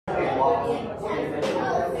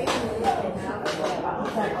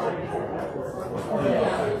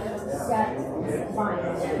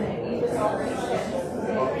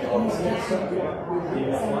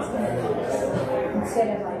Instead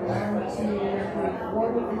of like 1, 2, 3, 4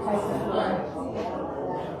 different types of forms.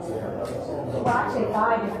 Well, actually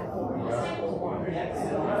 5 different forms.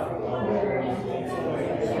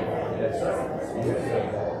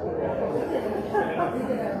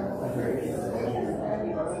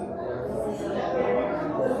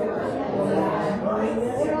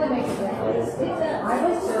 I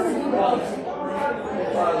was just going to do that.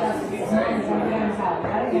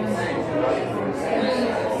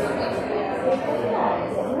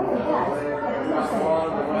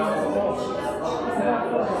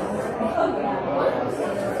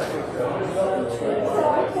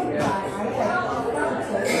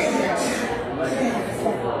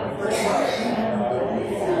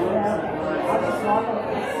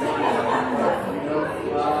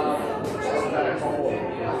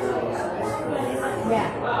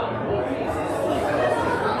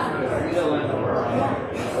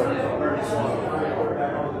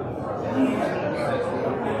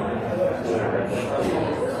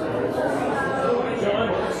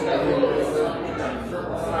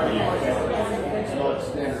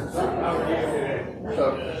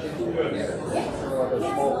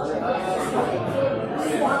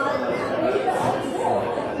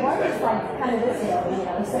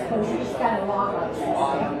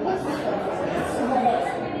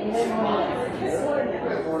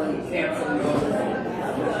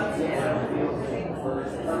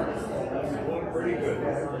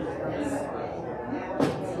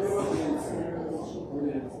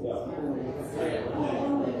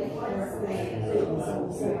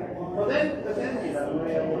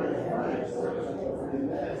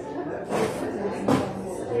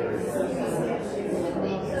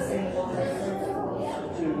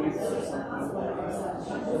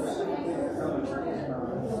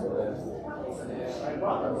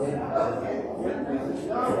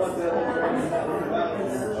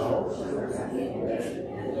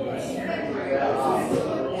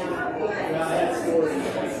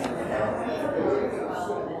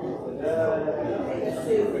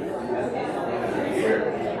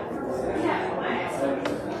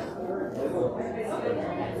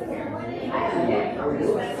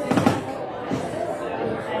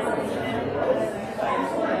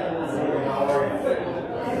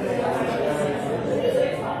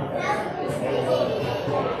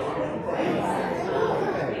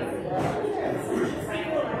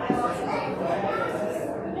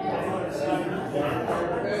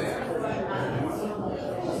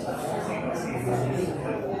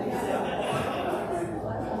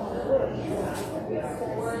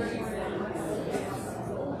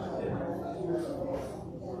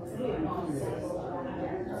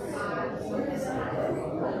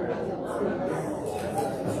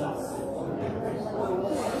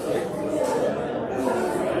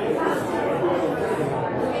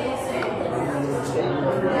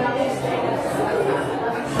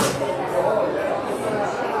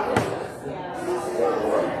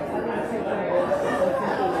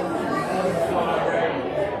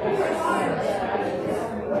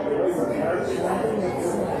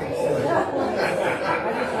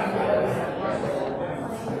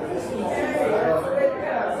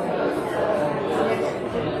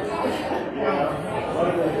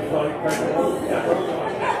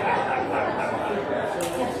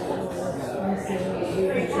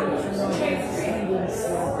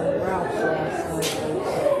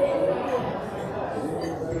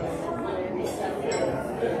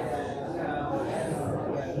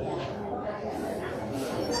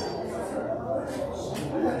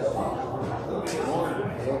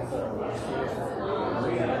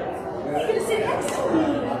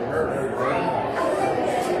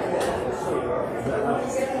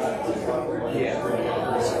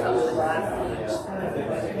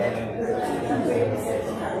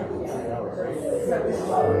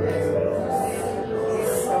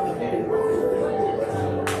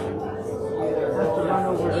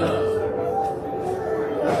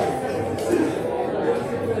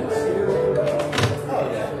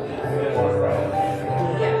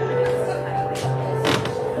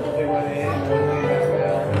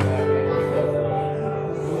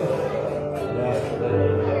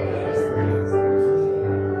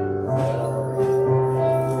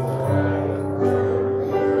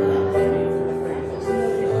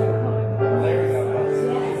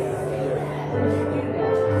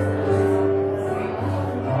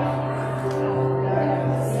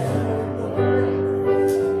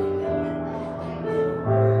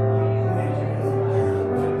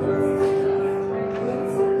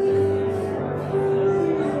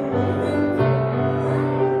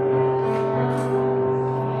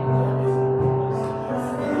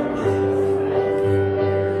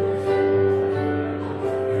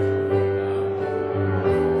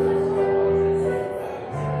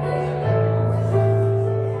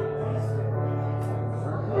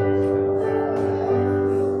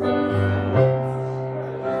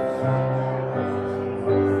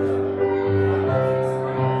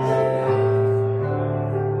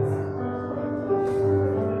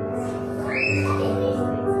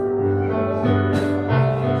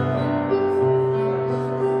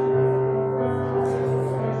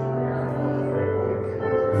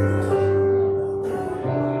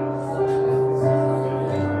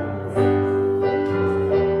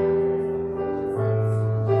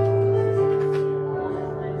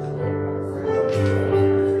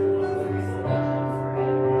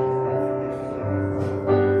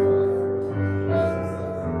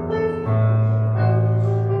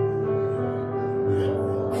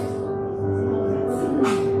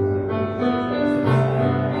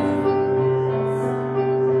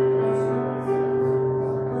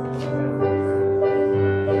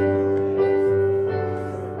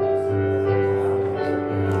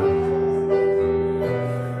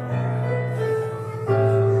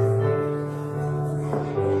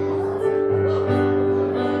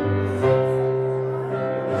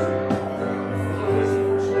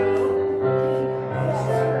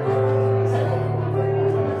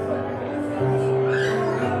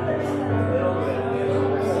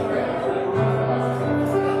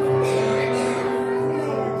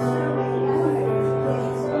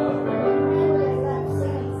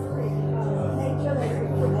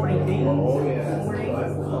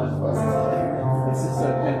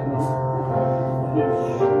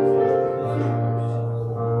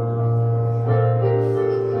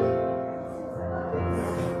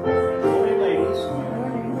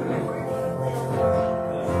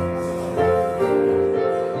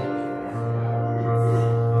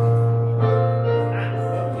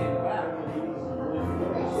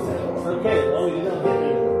 okay, as long as you don't hit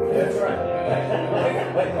me. That's right.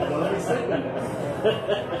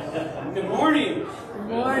 Good morning. Good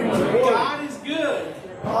morning. God is good.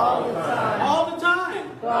 All the time. All the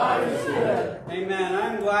time. God is good. Amen.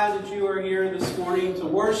 I'm glad that you are here this morning to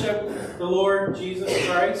worship the Lord Jesus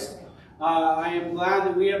Christ. I am glad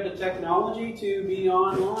that we have the technology to be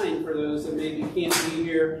online for those that maybe can't be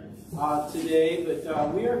here today.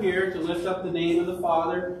 But we are here to lift up the name of the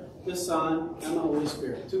Father, the Son, and the Holy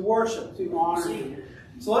Spirit. To worship, to honor Him.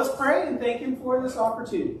 So let's pray and thank Him for this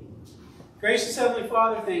opportunity. Gracious Heavenly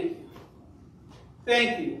Father, thank you.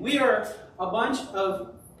 Thank you. We are a bunch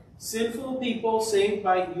of sinful people saved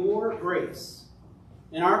by your grace.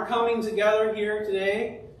 And our coming together here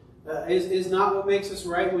today is not what makes us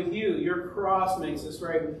right with you. Your cross makes us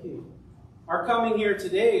right with you. Our coming here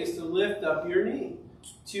today is to lift up your name,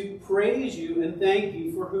 to praise you and thank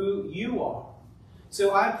you for who you are.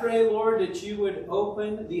 So I pray, Lord, that you would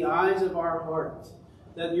open the eyes of our hearts,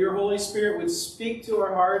 that your Holy Spirit would speak to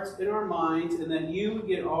our hearts and our minds, and that you would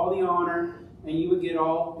get all the honor and you would get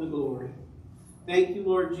all the glory. Thank you,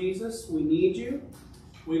 Lord Jesus. We need you.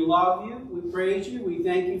 We love you. We praise you. We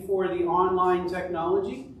thank you for the online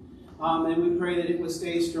technology. And we pray that it would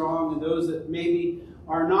stay strong, and those that maybe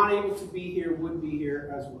are not able to be here would be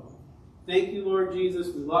here as well. Thank you, Lord Jesus.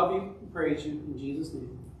 We love you. We praise you. In Jesus'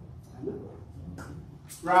 name. Amen.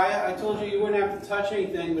 Raya, I told you you wouldn't have to touch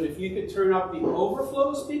anything, but if you could turn up the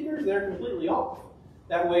overflow speakers, they're completely off.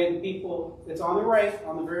 That way the people, it's on the right,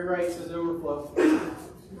 on the very right, it says overflow.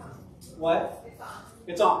 What?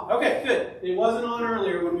 It's on. Okay, good. It wasn't on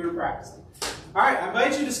earlier when we were practicing. All right, I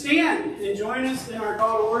invite you to stand and join us in our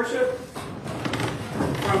call to worship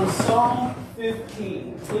from Psalm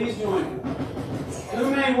 15. Please join me.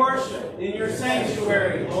 Who may worship in your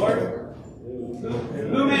sanctuary, Lord?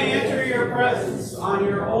 Who may enter your presence on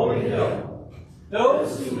your holy hill?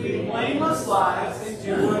 Those who lead blameless lives and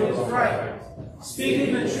do what is right,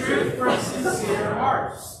 speaking the truth from sincere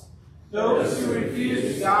hearts. Those who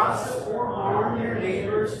refuse to gossip or harm their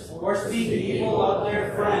neighbors or speak evil of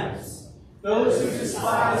their friends. Those who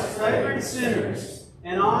despise flagrant sinners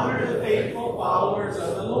and honor the faithful followers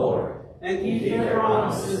of the Lord and keep their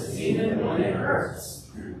promises even when it hurts.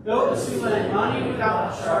 Those who lend money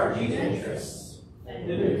without charging interest and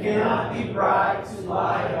who cannot be bribed to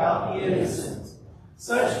lie about the innocent.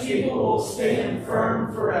 Such people will stand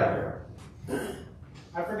firm forever.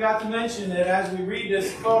 I forgot to mention that as we read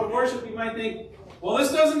this call to worship, you might think, well,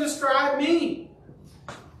 this doesn't describe me.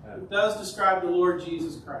 It does describe the Lord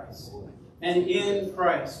Jesus Christ. And in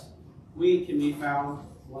Christ, we can be found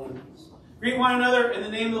blameless. Greet one another in the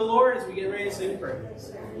name of the Lord as we get ready to sing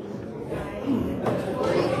praise.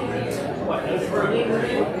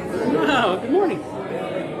 Oh, good morning. Good morning.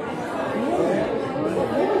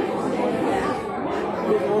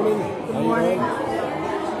 Good morning.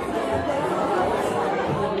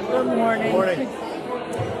 Good morning. Morning.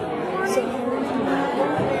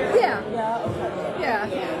 Yeah.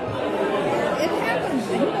 It happens.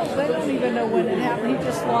 They don't even know when it happened. He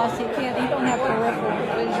just lost. He don't have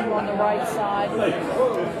peripheral vision on the right side.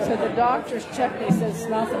 So the doctors checked. He said it's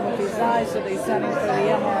nothing with his eyes, so they sent him for the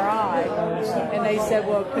MRI. And they said,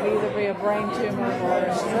 well, it could either be a brain tumor or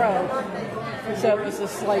a stroke. So it was a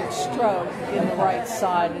slight stroke in the right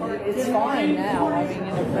side. And it's fine now. I mean,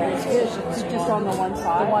 for his vision. It's just on the one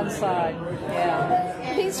side? The one side,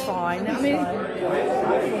 yeah. He's fine. I mean,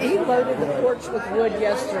 he loaded the porch with wood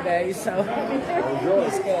yesterday, so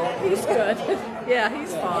he's good. He's good. Yeah,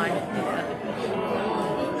 he's fine. Yeah.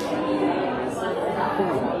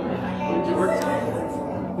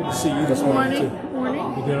 Good to see you this morning, too.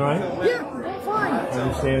 Morning. You doing all right? Yeah, I'm fine. I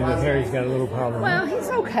understand that Harry's got a little problem. Well, he's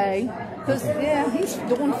okay. Because, yeah, he's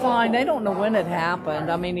doing fine. They don't know when it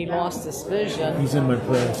happened. I mean, he lost his vision. He's in my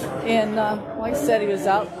prayers. And like I said, he was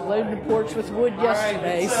out loading the porch with wood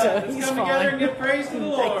yesterday, so he's fine. Let's come together and give praise to the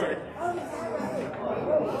Lord.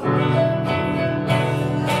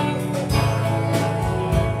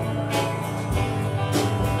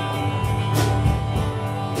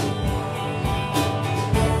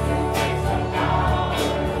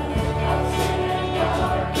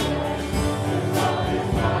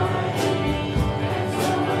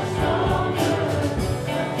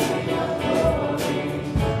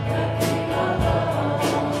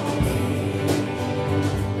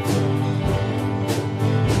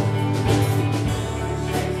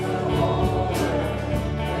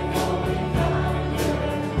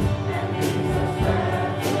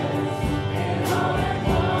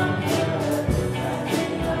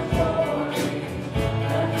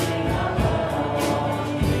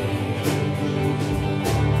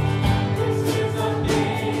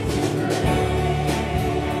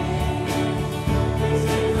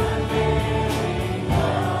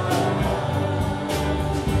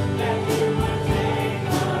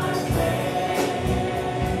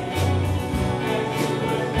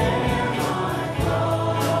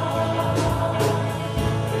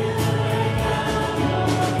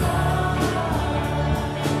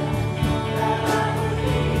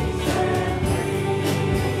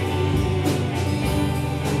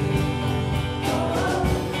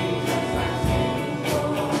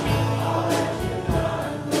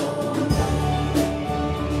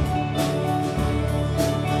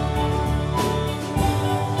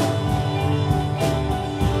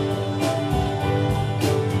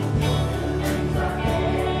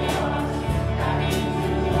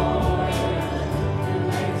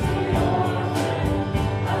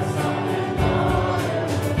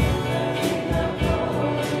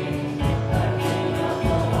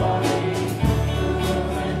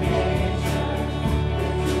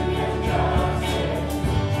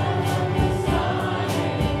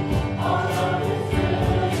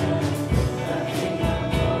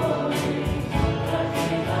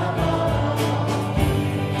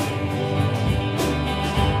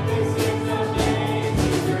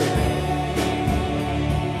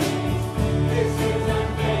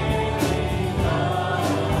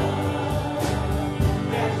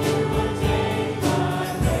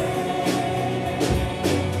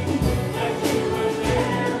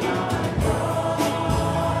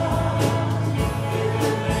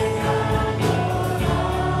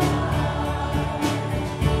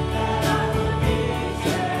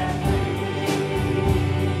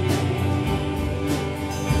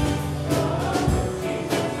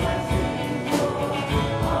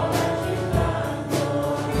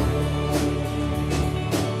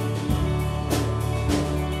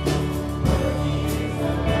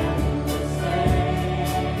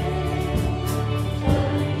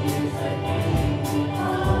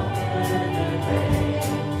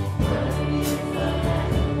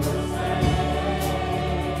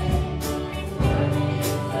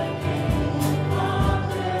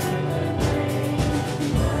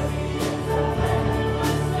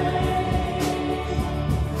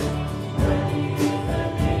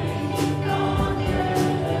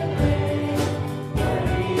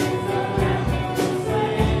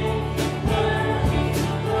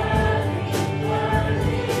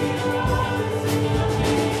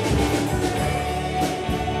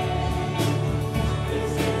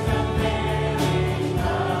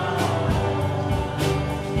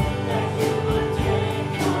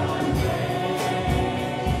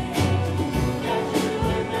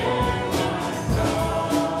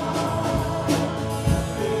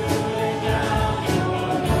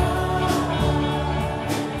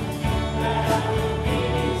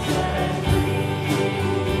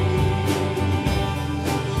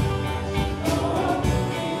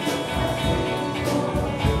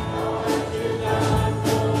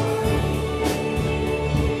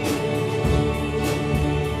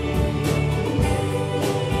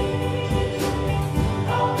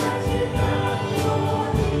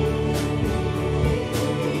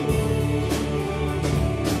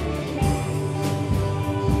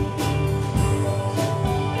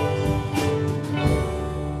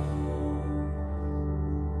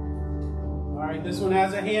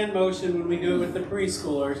 as a hand motion when we do it with the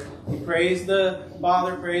preschoolers. We praise the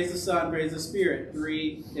Father, praise the Son, praise the Spirit.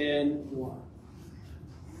 3 and 1.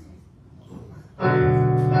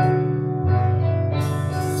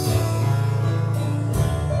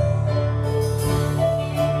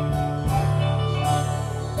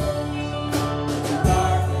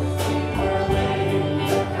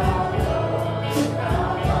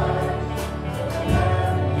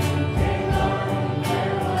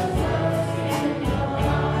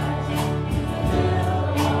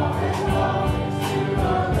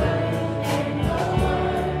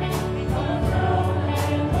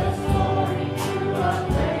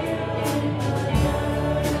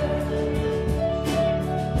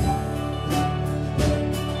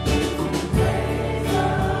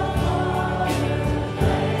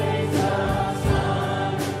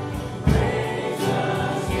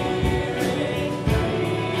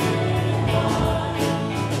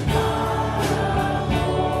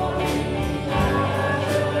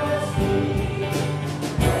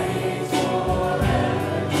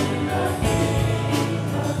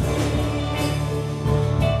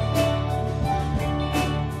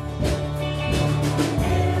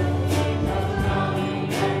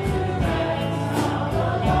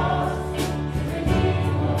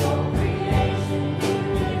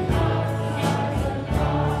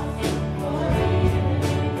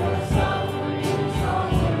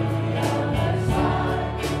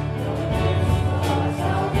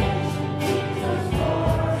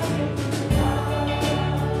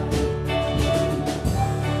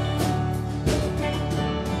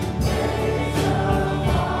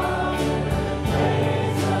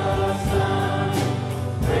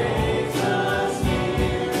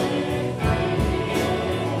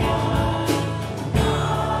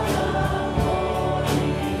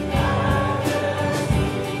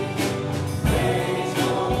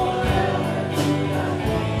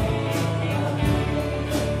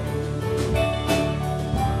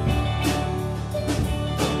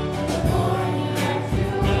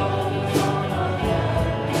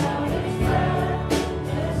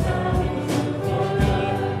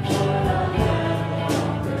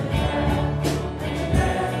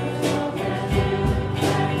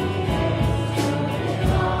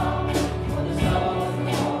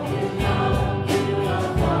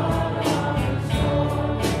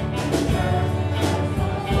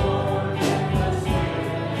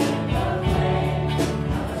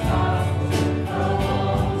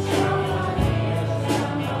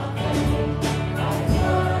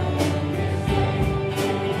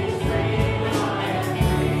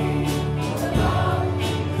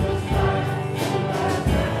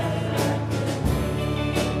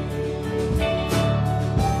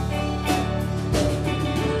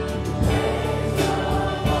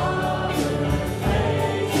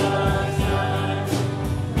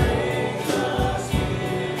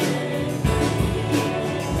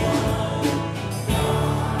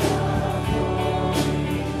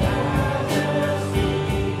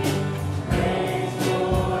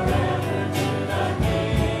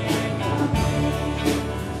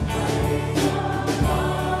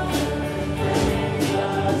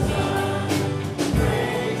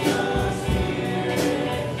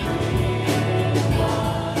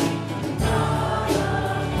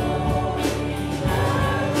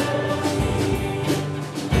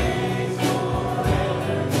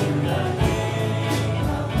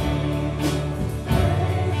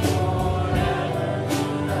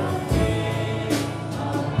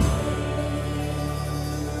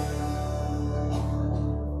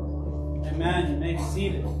 Amen. You may be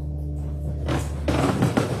seated.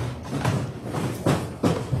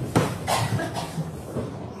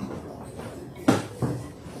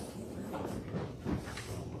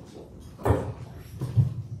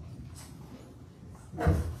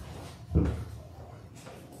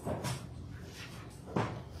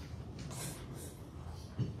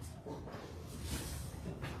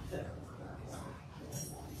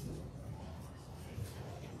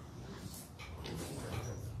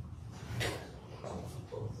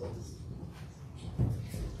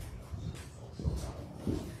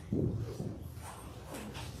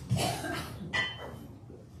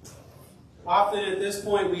 Often at this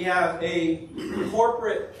point we have a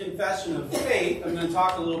corporate confession of faith. I'm going to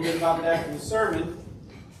talk a little bit about that in the sermon.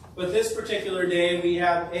 But this particular day we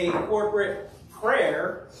have a corporate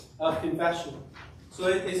prayer of confession. So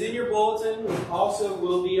it is in your bulletin. It also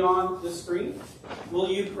will be on the screen. Will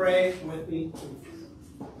you pray with me?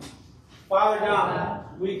 Father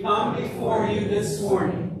God, we come before you this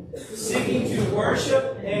morning, seeking to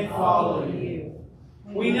worship and follow you.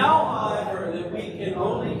 We know, however, that we can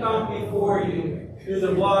only come before you through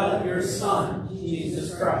the blood of your Son,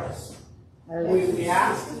 Jesus Christ. We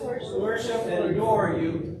ask to worship and adore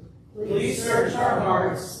you. Please search our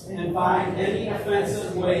hearts and find any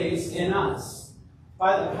offensive ways in us.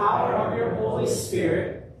 By the power of your Holy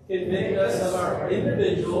Spirit, convict us of our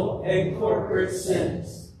individual and corporate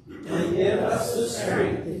sins, and give us the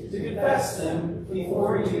strength to confess them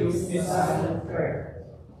before you in silent prayer.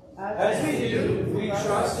 As we do, we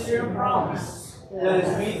trust in your promise that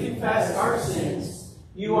as we confess our sins,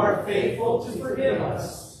 you are faithful to forgive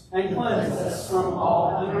us and cleanse us from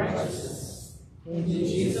all unrighteousness. In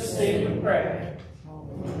Jesus' name we pray.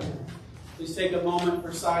 Please take a moment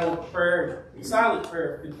for silent prayer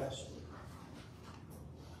of confession.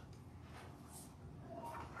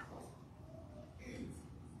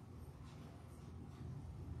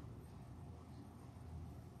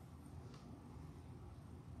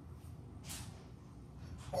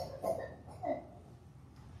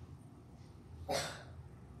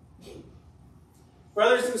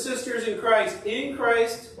 Brothers and sisters in Christ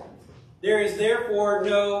there is therefore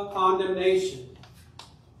no condemnation.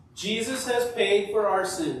 Jesus has paid for our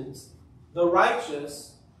sins, the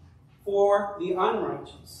righteous for the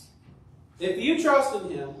unrighteous. If you trust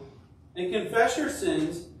in him and confess your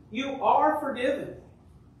sins, you are forgiven.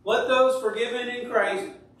 Let those forgiven in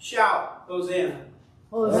Christ shout, Hosanna.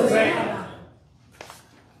 Hosanna.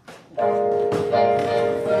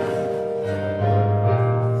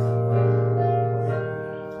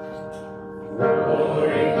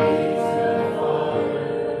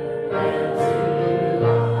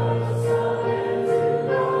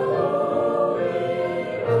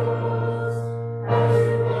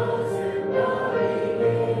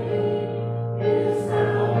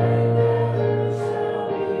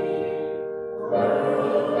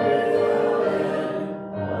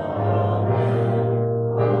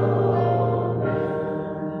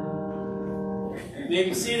 You may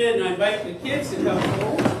be seated, and I invite the kids to come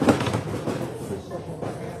forward.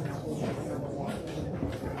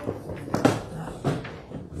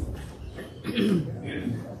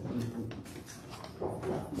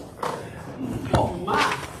 Oh my!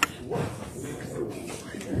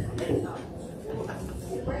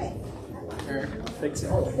 Fix it.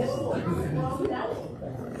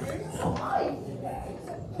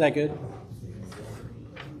 Is that good?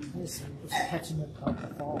 Catching up on the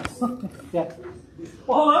falls. Yeah.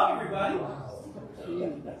 Well, hello, everybody.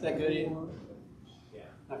 Is that good, Ian? Yeah.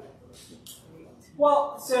 Okay.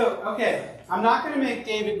 Well, okay. I'm not going to make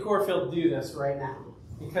David Corfield do this right now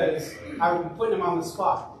because I would be putting him on the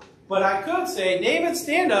spot. But I could say, David,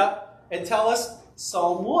 stand up and tell us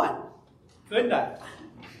Psalm 1. Couldn't I?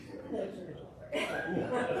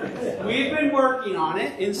 We've been working on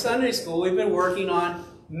it in Sunday school. We've been working on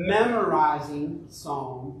memorizing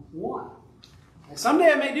Psalm 1. And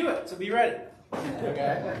someday I may do it, so be ready.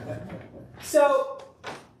 Okay? So,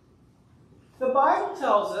 the Bible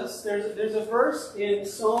tells us, there's a verse in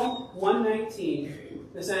Psalm 119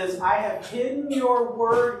 that says, I have hidden your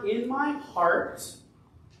word in my heart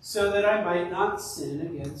so that I might not sin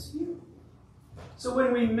against you. So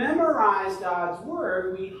when we memorize God's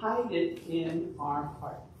word, we hide it in our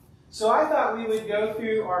heart. So I thought we would go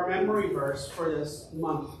through our memory verse for this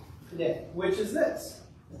month today, which is this.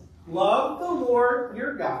 Love the Lord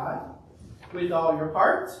your God with all your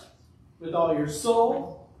heart, with all your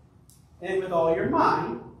soul, and with all your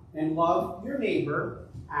mind, and love your neighbor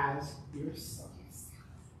as yourself.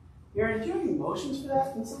 Aaron, did you have emotions for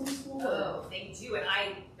that in Sunday school? Oh, they do, and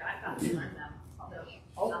I got to learn them.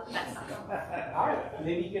 Although, not the best of them. All right,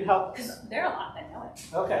 maybe you can help. Because there are a lot that know it.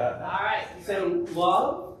 Okay. All right. So,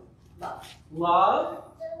 love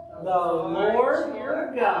the Lord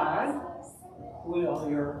your God with all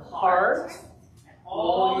your heart,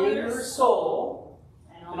 all your soul,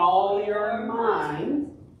 and all your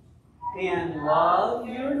mind, and love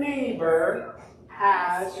your neighbor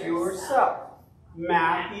as yourself.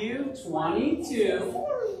 Matthew 22,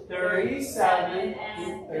 37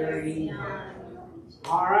 and 39.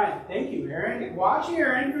 All right, thank you, Aaron. Watch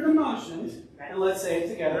Aaron for the motions, and let's say it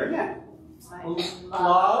together again.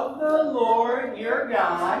 Love the Lord your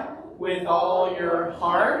God with all your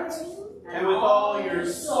heart, and with all your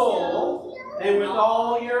soul, and with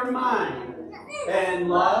all your mind, and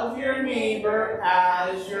love your neighbor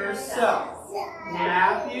as yourself.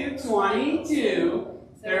 Matthew 22,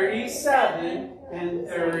 37 and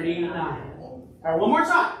 39. All right, one more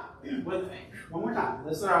time. One more time.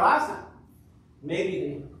 This is our last time. Maybe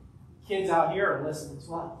the kids out here are listening as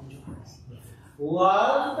well.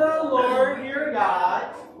 Love the Lord your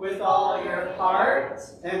God with all your heart,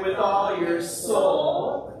 and with all your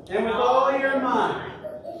soul, and with all your mind,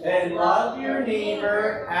 and love your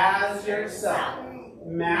neighbor as yourself.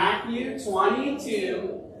 Matthew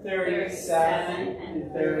 22, 37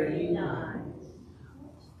 and 39.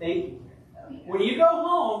 Thank you. When you go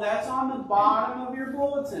home, that's on the bottom of your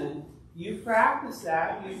bulletin. You practice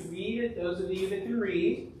that. You read it. Those of you that can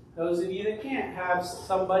read. Those of you that can't, have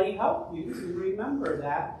somebody help you to remember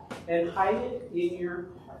that and hide it in your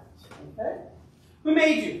heart. Okay? Who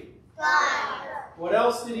made you? God. What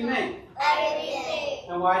else did He make? Everything.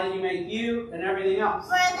 And why did He make you and everything else?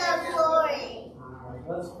 For the glory. All right,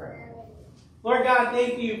 let's pray. Lord God,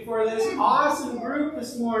 thank you for this awesome group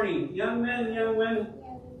this morning. Young men and young women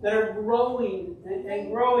that are growing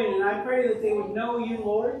and growing. And I pray that they would know you,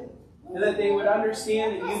 Lord, and that they would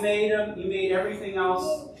understand that you made them. You made everything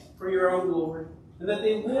else for your own glory. And that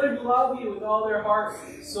they would love you with all their heart,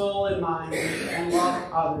 soul, and mind, and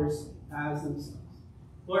love others as themselves.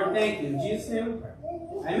 Lord, thank you. In Jesus' name we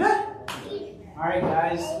pray. Amen. All right,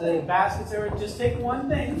 guys, the baskets are just take one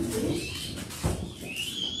thing, please.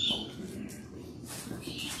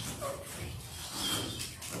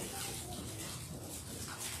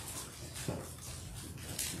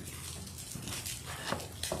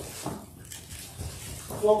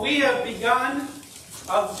 Well, we have begun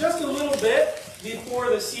just a little bit before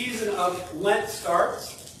the season of Lent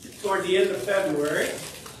starts, toward the end of February,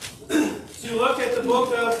 to look at the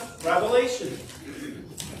book of Revelation.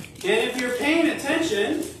 And if you're paying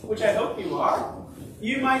attention, which I hope you are,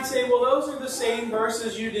 you might say, well, those are the same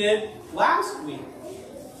verses you did last week.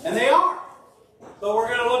 And they are. But we're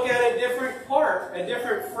going to look at a different part, a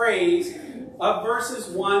different phrase of verses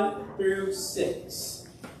 1 through 6.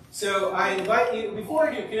 So I invite you, before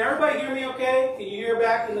I do, can everybody hear me okay? Can you hear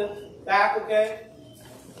back in the back okay?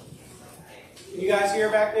 Can you guys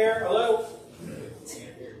hear back there? Hello?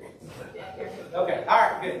 Okay, all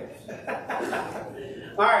right, good.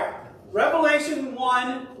 All right, Revelation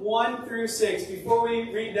 1 through 6. Before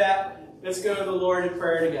we read that, let's go to the Lord in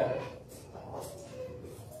prayer together.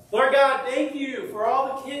 Lord God, thank you for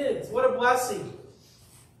all the kids. What a blessing.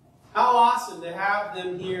 How awesome to have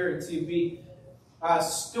them here and to be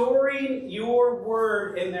storing your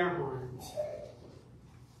word in their hearts.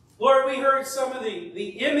 Lord, we heard some of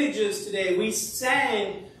the images today. We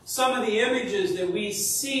sang some of the images that we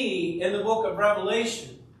see in the book of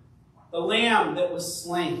Revelation. The lamb that was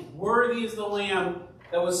slain. Worthy is the lamb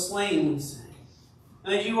that was slain, we sang.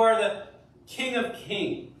 And that you are the King of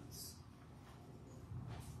Kings.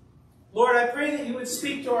 Lord, I pray that you would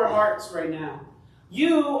speak to our hearts right now.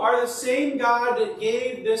 You are the same God that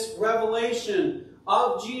gave this revelation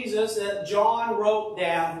of Jesus that John wrote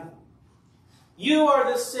down. You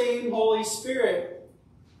are the same Holy Spirit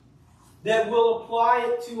that will apply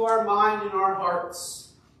it to our mind and our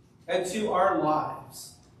hearts and to our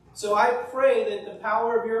lives. So I pray that the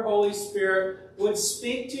power of your Holy Spirit would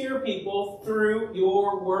speak to your people through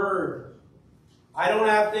your word. I don't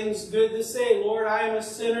have things good to say. Lord, I am a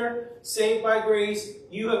sinner saved by grace.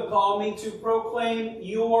 You have called me to proclaim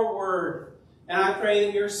your word. And I pray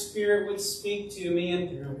that your Spirit would speak to me and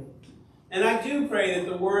through me. And I do pray that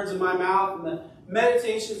the words of my mouth and the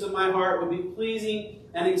meditations of my heart would be pleasing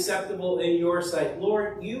and acceptable in your sight.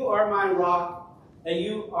 Lord, you are my rock and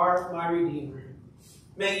you are my Redeemer.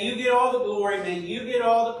 May you get all the glory. May you get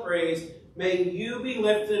all the praise. May you be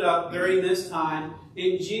lifted up during this time.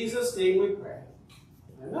 In Jesus' name we pray.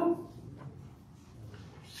 Amen.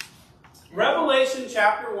 Revelation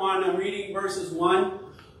chapter 1, I'm reading verses 1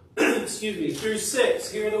 through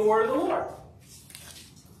 6. Hear the word of the Lord.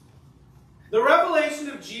 The revelation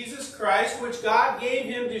of Jesus Christ, which God gave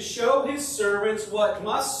him to show his servants what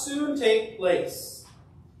must soon take place.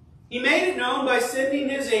 He made it known by sending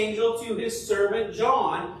his angel to his servant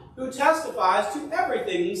John, who testifies to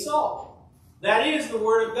everything he saw. That is the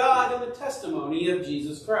word of God and the testimony of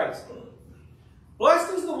Jesus Christ.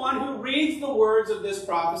 Blessed is the one who reads the words of this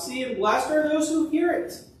prophecy, and blessed are those who hear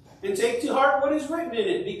it and take to heart what is written in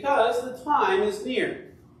it, because the time is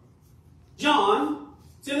near. John,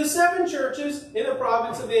 to the 7 churches in the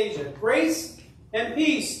province of Asia, grace and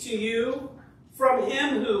peace to you from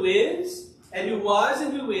him who is, and who was,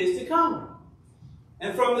 and who is to come,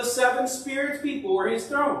 and from the 7 spirits before his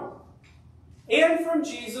throne, and from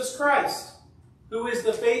Jesus Christ, who is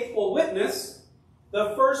the faithful witness,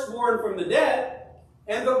 the firstborn from the dead,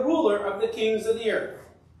 and the ruler of the kings of the earth.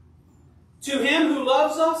 To him who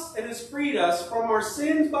loves us and has freed us from our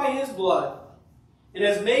sins by his blood, and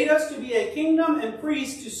has made us to be a kingdom and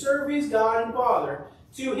priests to serve his God and Father,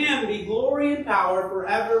 to him be glory and power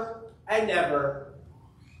forever and ever.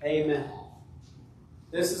 Amen.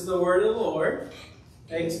 This is the word of the Lord.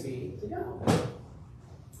 Thanks be to God.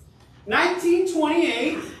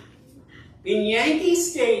 1928, in Yankee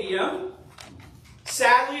Stadium,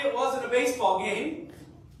 sadly it wasn't a baseball game,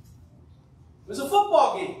 It was a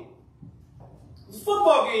football game. It was a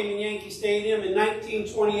football game in Yankee Stadium in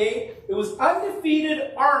 1928. It was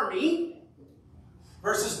undefeated Army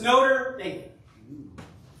versus Notre Dame.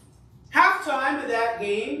 Halftime of that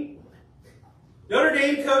game, Notre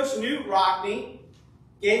Dame coach Newt Rockne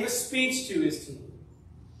gave a speech to his team.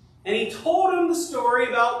 And he told them the story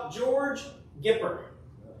about George Gipper.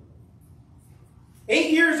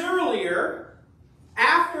 8 years earlier,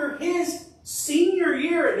 after his senior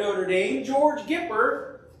year at Notre Dame, George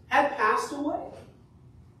Gipper had passed away.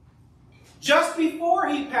 Just before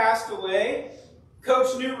he passed away,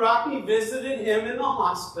 Coach Newt Rockne visited him in the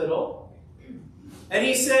hospital. And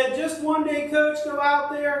he said, just one day, Coach, go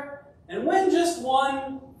out there and win just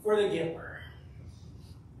one for the Gipper.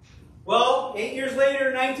 Well, 8 years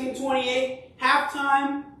later, 1928,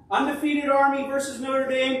 halftime, undefeated Army versus Notre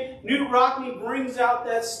Dame. Newt Rockne brings out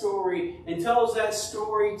that story and tells that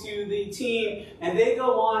story to the team, and they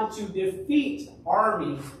go on to defeat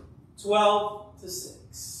Army 12-6.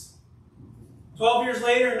 12 years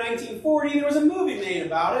later, in 1940, there was a movie made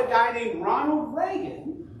about it. A guy named Ronald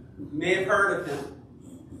Reagan, you may have heard of him.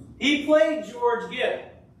 He played George Gipp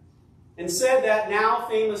and said that now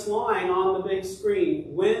famous line on the big screen,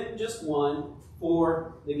 win just one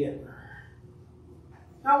for the Gipper.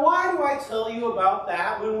 Now, why do I tell you about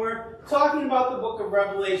that when we're talking about the book of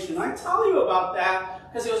Revelation? I tell you about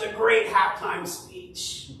that because it was a great halftime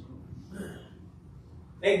speech.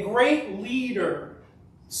 A great leader,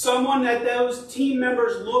 someone that those team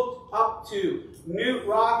members looked up to. Newt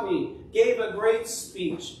Rockne gave a great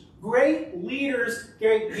speech. Great leaders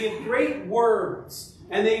give great words,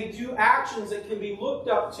 and they do actions that can be looked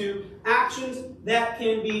up to, actions that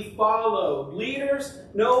can be followed. Leaders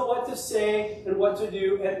know what to say and what to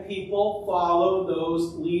do, and people follow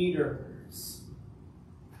those leaders.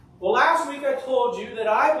 Well, last week I told you that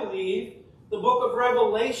I believe the book of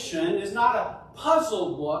Revelation is not a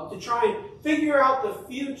puzzle book to try and figure out the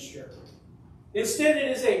future. Instead,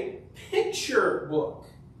 it is a picture book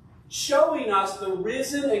showing us the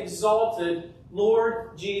risen, exalted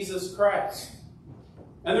Lord Jesus Christ.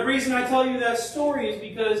 And the reason I tell you that story is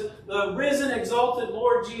because the risen, exalted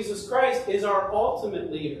Lord Jesus Christ is our ultimate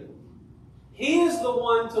leader. He is the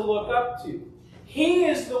one to look up to. He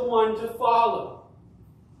is the one to follow.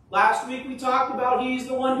 Last week we talked about He's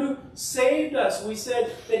the one who saved us. We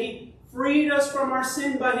said that He freed us from our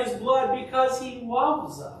sin by His blood because He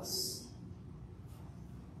loves us.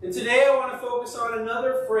 And today I want to focus on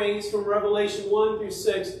another phrase from Revelation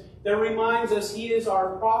 1-6 that reminds us He is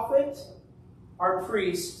our prophet, our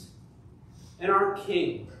priest, and our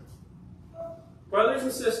king. Brothers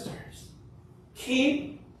and sisters,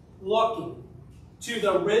 keep looking to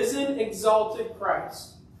the risen, exalted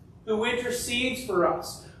Christ, who intercedes for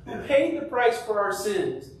us, who paid the price for our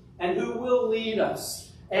sins, and who will lead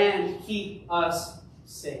us and keep us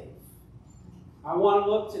safe. I want to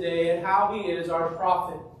look today at how He is our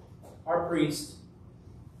prophet, our priest,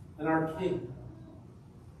 and our king.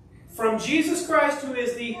 From Jesus Christ, who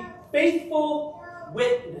is the faithful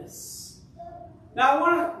witness. Now, I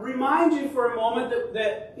want to remind you for a moment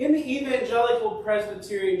that in the evangelical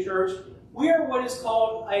Presbyterian church, we are what is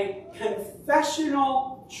called a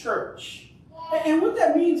confessional church. And what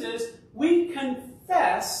that means is we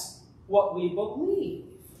confess what we believe.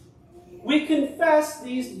 We confess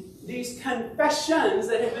these confessions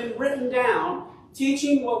that have been written down,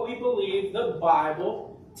 teaching what we believe the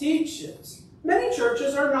Bible teaches. Many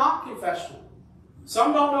churches are not confessional.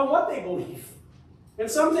 Some don't know what they believe. And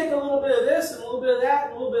some take a little bit of this, and a little bit of that,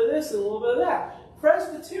 and a little bit of this, and a little bit of that.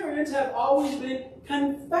 Presbyterians have always been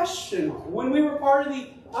confessional. When we were part of the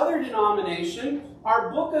other denomination,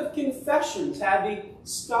 our book of confessions had the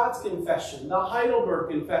Scots Confession, the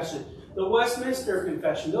Heidelberg Confession, the Westminster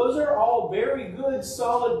Confession. Those are all very good,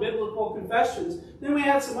 solid biblical confessions. Then we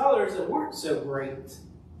had some others that weren't so great.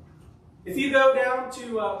 If you go down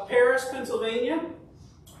to Paris, Pennsylvania,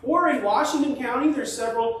 or in Washington County, there's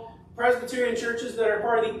several Presbyterian churches that are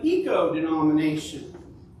part of the Eco denomination.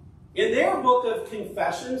 In their book of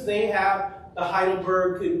confessions, they have the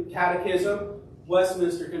Heidelberg Catechism,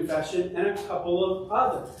 Westminster Confession, and a couple of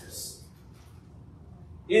others.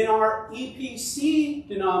 In our EPC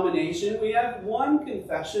denomination, we have one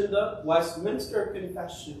confession, the Westminster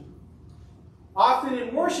Confession. Often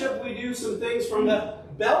in worship, we do some things from the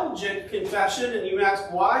Belgic Confession, and you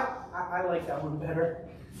ask why? I like that one better.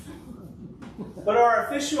 But our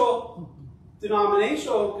official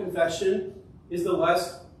denominational confession is the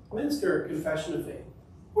Westminster Confession of Faith.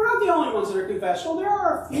 We're not the only ones that are confessional. There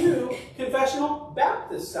are a few confessional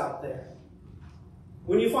Baptists out there.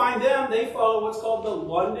 When you find them, they follow what's called the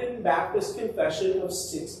London Baptist Confession of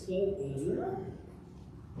 1689.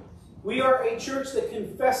 We are a church that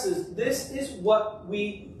confesses this is what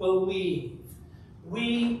we believe.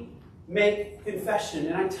 We make confession.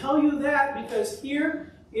 And I tell you that because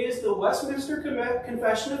here is the Westminster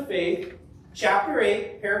Confession of Faith, chapter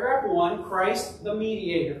 8, paragraph 1, Christ the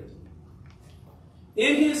mediator.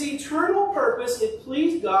 In his eternal purpose, it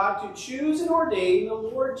pleased God to choose and ordain the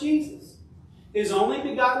Lord Jesus, his only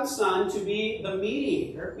begotten Son, to be the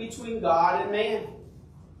mediator between God and man.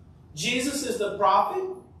 Jesus is the prophet,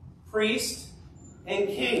 priest, and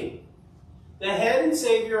king, the head and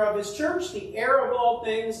savior of his church, the heir of all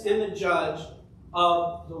things, and the judge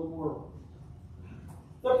of the world.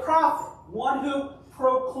 The prophet, one who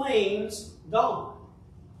proclaims God.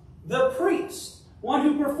 The priest, one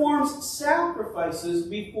who performs sacrifices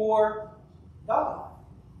before God.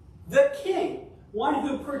 The king, one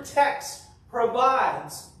who protects,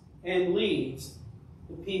 provides, and leads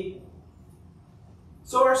the people.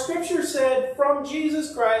 So our scripture said, from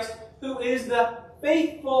Jesus Christ, who is the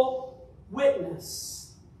faithful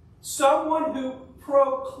witness. Someone who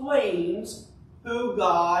proclaims who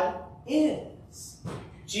God is.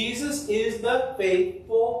 Jesus is the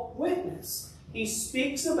faithful witness. He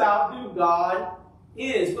speaks about who God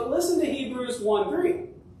is. But listen to Hebrews 1:3.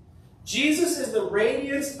 Jesus is the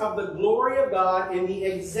radiance of the glory of God and the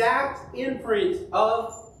exact imprint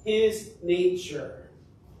of his nature.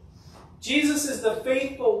 Jesus is the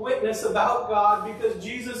faithful witness about God because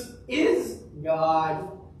Jesus is God.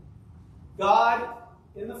 God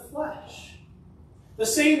in the flesh. The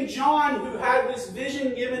same John who had this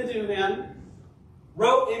vision given to him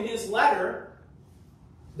wrote in his letter,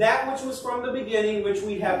 that which was from the beginning, which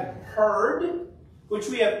we have heard, which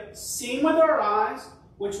we have seen with our eyes,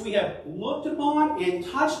 which we have looked upon and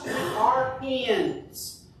touched with our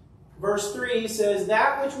hands. Verse 3 says,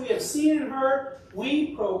 that which we have seen and heard,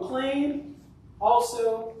 we proclaim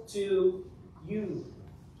also to you.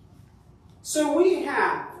 So we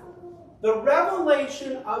have the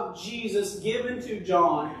revelation of Jesus given to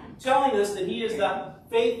John, telling us that he is the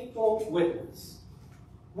faithful witness.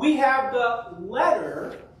 We have the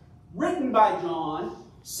letter written by John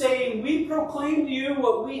saying, we proclaim to you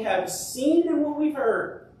what we have seen and what we've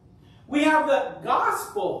heard. We have the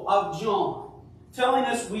Gospel of John telling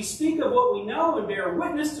us we speak of what we know and bear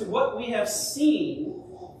witness to what we have seen.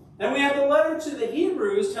 And we have the letter to the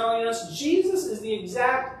Hebrews telling us Jesus is the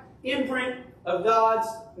exact imprint of God's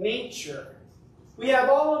nature. We have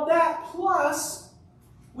all of that, plus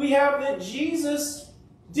we have that Jesus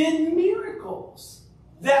did miracles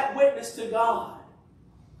that witness to God.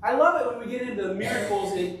 I love it when we get into the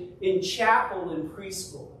miracles in chapel and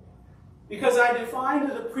preschool. Because I define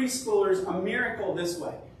to the preschoolers a miracle this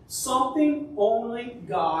way. Something only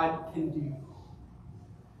God can do.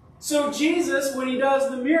 So Jesus, when he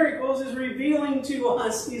does the miracles, is revealing to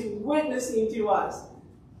us, he's witnessing to us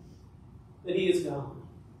that he is God.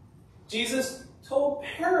 Jesus told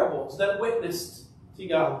parables that witnessed to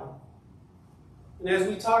God. And as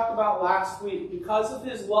we talked about last week, because of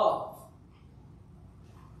his love,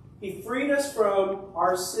 he freed us from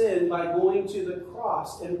our sin by going to the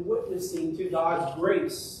cross and witnessing to God's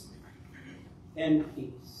grace and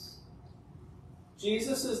peace.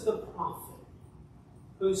 Jesus is the prophet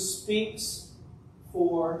who speaks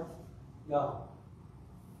for God.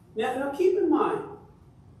 Now keep in mind,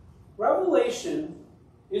 Revelation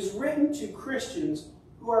is written to Christians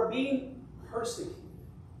who are being persecuted.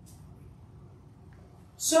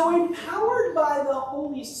 So empowered by the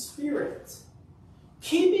Holy Spirit,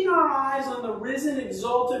 keeping our eyes on the risen,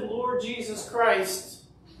 exalted Lord Jesus Christ,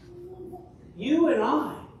 you and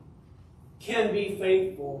I can be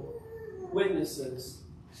faithful witnesses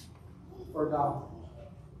for God.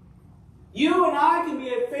 You and I can be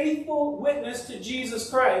a faithful witness to Jesus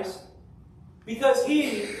Christ because he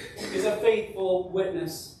is a faithful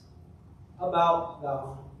witness about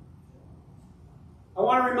God. I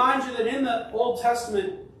want to remind you that in the Old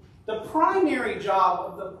Testament, the primary job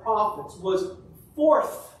of the prophets was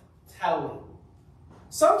forthtelling.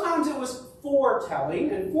 Sometimes it was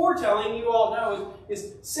foretelling, and foretelling, you all know,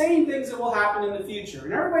 is saying things that will happen in the future.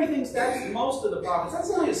 And everybody thinks that's most of the prophets. That's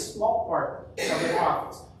only a small part of the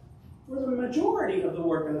prophets. For the majority of the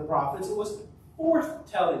work of the prophets, it was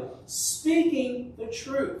forthtelling, speaking the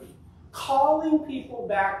truth, calling people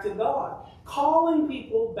back to God, calling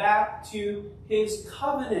people back to his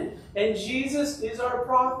covenant. And Jesus is our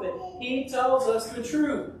prophet. He tells us the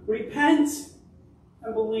truth. Repent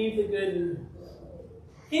and believe the good news.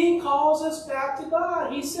 He calls us back to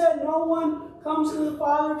God. He said, no one comes to the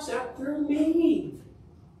Father except through me.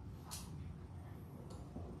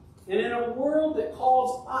 And in a world that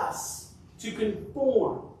calls us to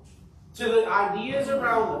conform to the ideas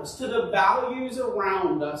around us, to the values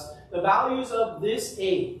around us, the values of this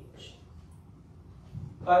age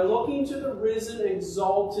by looking to the risen,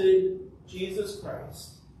 exalted Jesus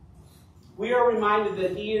Christ, we are reminded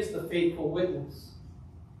that he is the faithful witness.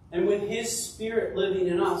 And with his Spirit living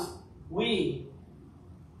in us, we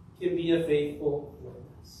can be a faithful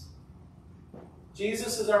witness.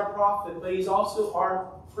 Jesus is our prophet, but he's also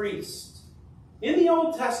our priest. In the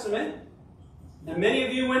Old Testament, and many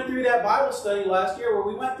of you went through that Bible study last year where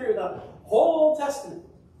we went through the whole Old Testament.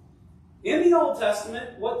 In the Old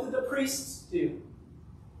Testament, what did the priests do?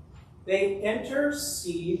 They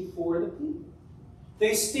intercede for the people.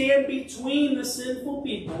 They stand between the sinful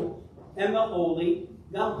people and the holy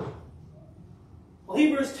God. Well,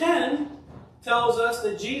 Hebrews 10 tells us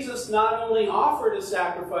that Jesus not only offered a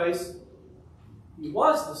sacrifice, he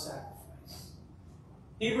was the sacrifice.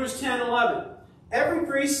 Hebrews 10:11. Every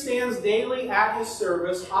priest stands daily at his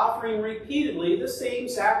service, offering repeatedly the same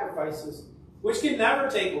sacrifices, which can never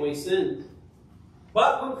take away sin.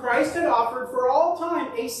 But when Christ had offered for all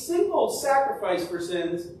time a single sacrifice for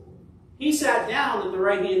sins, he sat down at the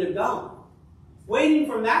right hand of God, waiting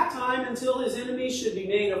from that time until his enemies should be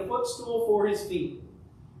made a footstool for his feet.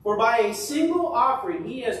 For by a single offering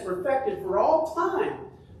he has perfected for all time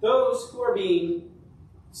those who are being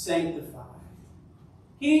sanctified.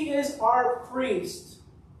 He is our priest,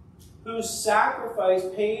 whose sacrifice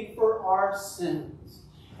paid for our sins,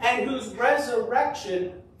 and whose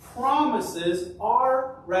resurrection promises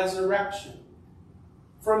our resurrection.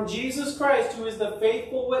 From Jesus Christ, who is the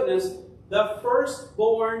faithful witness, the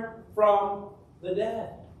firstborn from the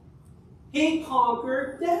dead. He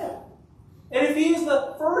conquered death. And if he is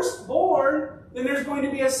the firstborn, then there's going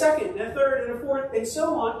to be a second, and a third, and a fourth, and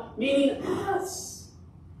so on, meaning us.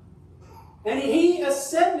 And he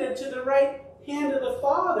ascended to the right hand of the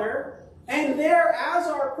Father, and there, as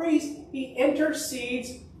our priest, he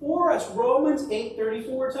intercedes for us. Romans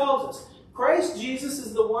 8:34 tells us, Christ Jesus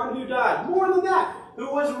is the one who died. More than that,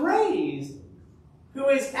 who was raised, who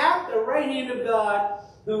is at the right hand of God,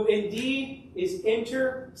 who indeed is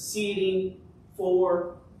interceding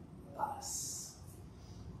for us.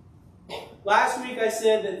 Last week I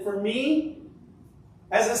said that for me,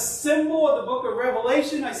 as a symbol of the book of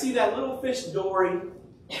Revelation, I see that little fish Dory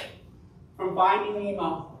from Finding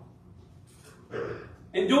Nemo.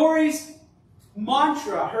 And Dory's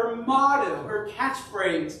mantra, her motto, her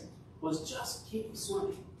catchphrase was just keep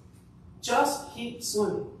swimming. Just keep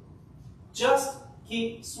swimming. Just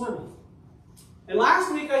keep swimming. And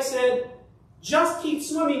last week I said, just keep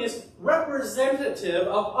swimming is representative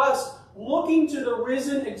of us looking to the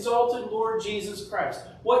risen, exalted Lord Jesus Christ.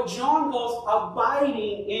 What John calls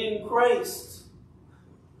abiding in Christ.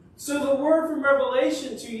 So the word from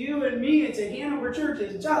Revelation to you and me and to Hanover Church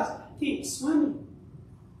is just keep swimming.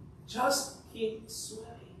 Just keep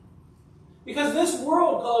swimming. Because this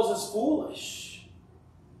world calls us foolish.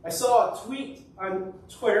 I saw a tweet on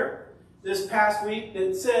Twitter this past week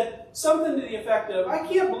that said something to the effect of, I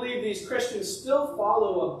can't believe these Christians still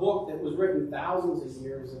follow a book that was written thousands of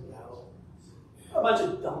years ago. A bunch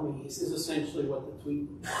of dummies is essentially what the tweet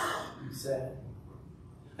said.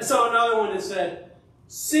 I saw another one that said,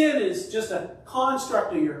 sin is just a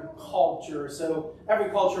construct of your culture. So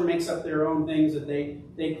every culture makes up their own things that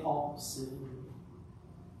they call sin.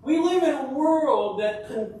 We live in a world that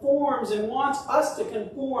conforms and wants us to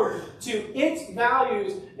conform to its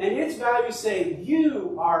values. And its values say,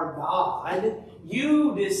 you are God.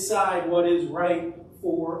 You decide what is right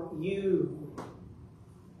for you.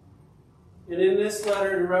 And in this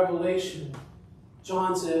letter to Revelation,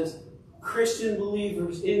 John says, Christian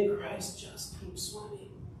believers in Christ just keep swimming.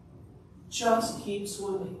 Just keep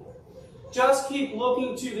swimming. Just keep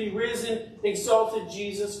looking to the risen, exalted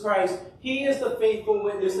Jesus Christ. He is the faithful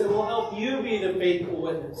witness that will help you be the faithful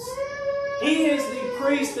witness. He is the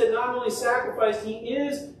priest that not only sacrificed, he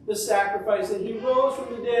is the sacrifice, and he rose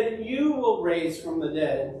from the dead, and you will raise from the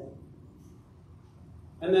dead.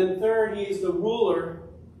 And then third, he is the ruler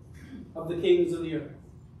of the kings of the earth.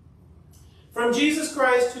 From Jesus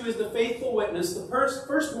Christ, who is the faithful witness, the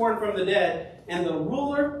firstborn from the dead, and the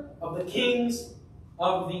ruler of the kings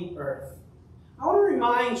of the earth. I want to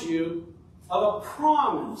remind you of a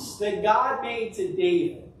promise that God made to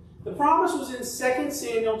David. The promise was in 2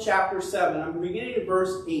 Samuel chapter 7. I'm beginning at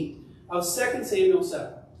verse 8 of 2 Samuel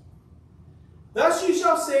 7. Thus you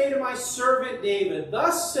shall say to my servant David,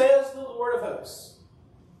 thus says the Lord of hosts,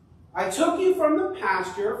 I took you from the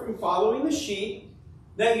pasture, from following the sheep,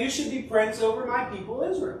 that you should be prince over my people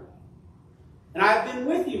Israel. And I have been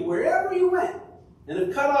with you wherever you went, and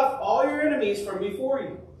have cut off all your enemies from before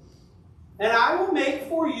you. And I will make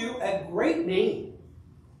for you a great name,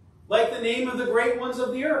 like the name of the great ones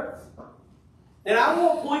of the earth. And I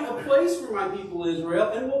will appoint a place for my people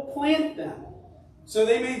Israel, and will plant them, so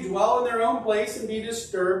they may dwell in their own place and be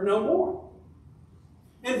disturbed no more.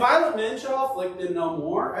 And violent men shall afflict them no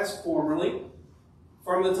more, as formerly,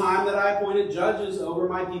 from the time that I appointed judges over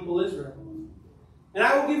my people Israel. And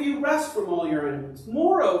I will give you rest from all your enemies.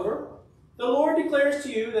 Moreover, the Lord declares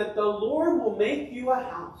to you that the Lord will make you a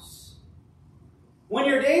house. When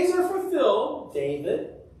your days are fulfilled,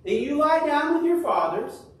 David, and you lie down with your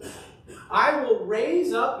fathers, I will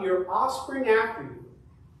raise up your offspring after you,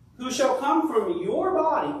 who shall come from your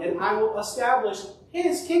body, and I will establish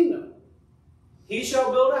his kingdom. He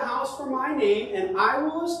shall build a house for my name, and I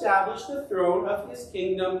will establish the throne of his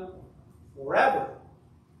kingdom forever.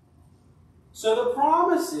 So the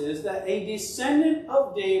promise is that a descendant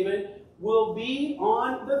of David will be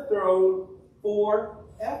on the throne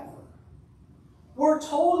forever. We're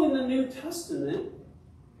told in the New Testament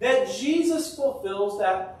that Jesus fulfills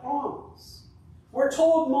that promise. We're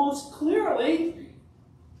told most clearly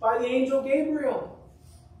by the angel Gabriel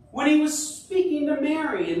when he was speaking to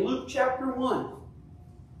Mary in Luke chapter 1.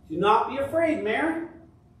 Do not be afraid, Mary,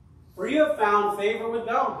 for you have found favor with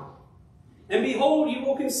God. And behold, you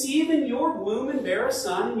will conceive in your womb and bear a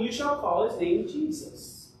son, and you shall call his name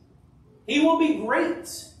Jesus. He will be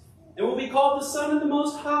great, and will be called the Son of the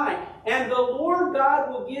Most High. And the Lord God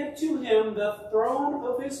will give to him the throne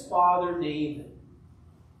of his father David.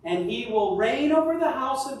 And he will reign over the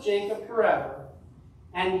house of Jacob forever.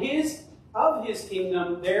 And of his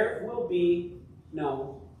kingdom there will be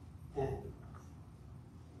no end.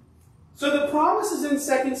 So the promise is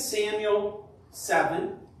in 2 Samuel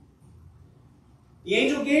 7. The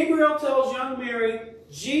angel Gabriel tells young Mary,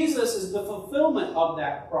 Jesus is the fulfillment of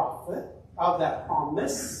that prophet, of that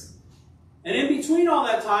promise. And in between all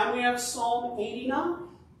that time, we have Psalm 89.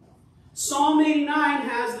 Psalm 89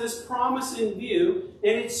 has this promise in view,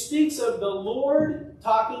 and it speaks of the Lord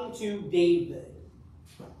talking to David.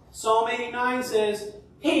 Psalm 89 says,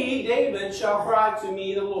 He, David, shall cry to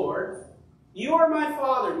me, the Lord, You are my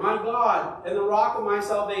Father, my God, and the rock of my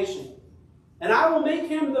salvation. And I will make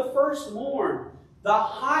him the firstborn, the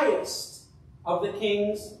highest of the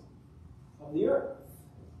kings of the earth.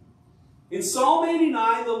 In Psalm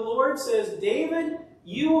 89, the Lord says, David,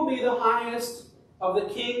 you will be the highest of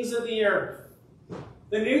the kings of the earth.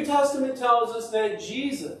 The New Testament tells us that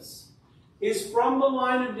Jesus is from the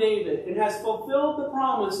line of David and has fulfilled the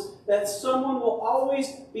promise that someone will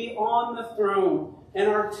always be on the throne. And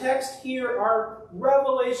our text here, our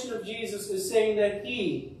revelation of Jesus, is saying that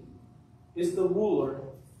he is the ruler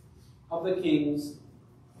of the kings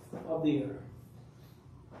of the earth.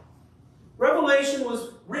 Revelation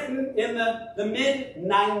was written in the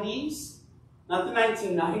mid-90s, not the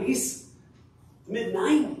 1990s, the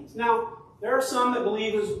mid-90s. Now, there are some that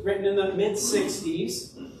believe it was written in the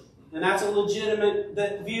mid-60s, and that's a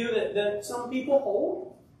legitimate view that some people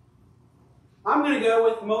hold. I'm going to go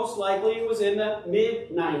with most likely it was in the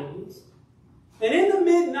mid-90s. And in the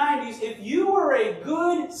mid-90s, if you were a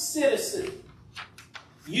good citizen,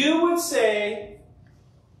 you would say,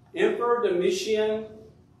 Emperor Domitian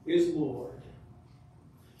is Lord.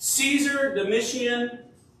 Caesar Domitian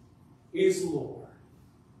is Lord.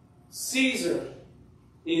 Caesar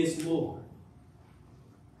is Lord.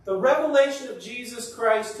 The revelation of Jesus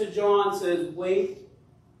Christ to John says, wait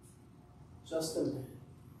just a minute.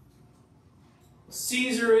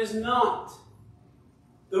 Caesar is not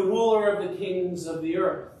the ruler of the kings of the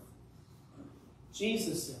earth.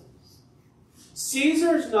 Jesus is.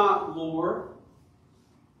 Caesar's not Lord.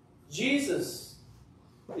 Jesus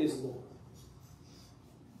is Lord.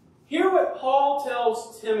 Hear what Paul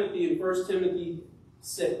tells Timothy in 1 Timothy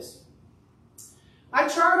 6. I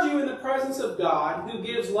charge you in the presence of God, who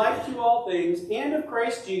gives life to all things, and of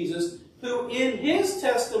Christ Jesus, who in his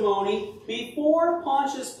testimony before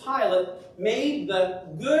Pontius Pilate made the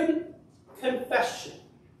good confession.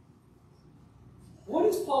 What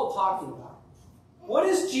is Paul talking about? What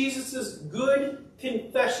is Jesus' good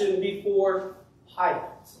confession before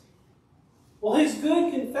Pilate? Well, his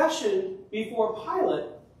good confession before Pilate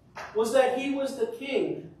was that he was the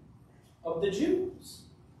king of the Jews.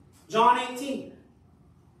 John 18.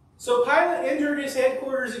 So Pilate entered his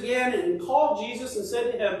headquarters again and called Jesus and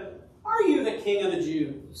said to him, Are you the king of the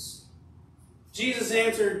Jews? Jesus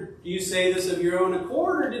answered, Do you say this of your own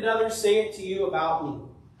accord, or did others say it to you about me?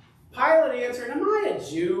 Pilate answered, Am I a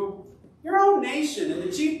Jew? Your own nation and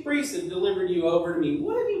the chief priests have delivered you over to me.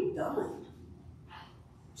 What have you done?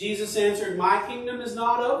 Jesus answered, My kingdom is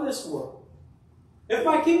not of this world. If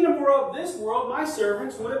my kingdom were of this world, my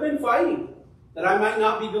servants would have been fighting, that I might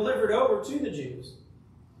not be delivered over to the Jews.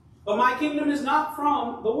 But my kingdom is not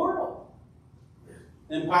from the world.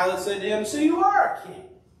 Then Pilate said to him, "So you are a king?"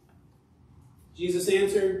 Jesus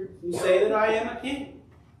answered, "You say that I am a king.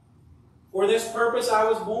 For this purpose I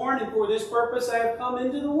was born, and for this purpose I have come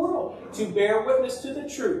into the world, to bear witness to the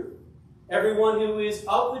truth. Everyone who is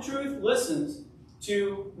of the truth listens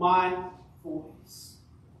to my voice."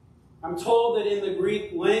 I'm told that in the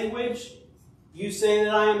Greek language, "You say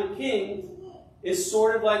that I am a king," is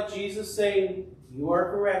sort of like Jesus saying, "You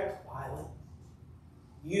are correct, Pilate.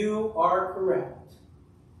 You are correct.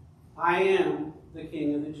 I am the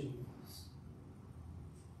King of the Jews."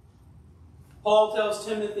 Paul tells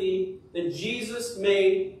Timothy that Jesus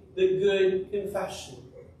made the good confession.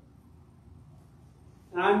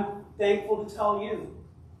 And I'm thankful to tell you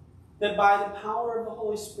that by the power of the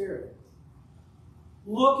Holy Spirit,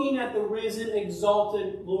 looking at the risen,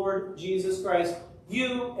 exalted Lord Jesus Christ,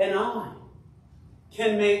 you and I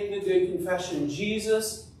can make the good confession.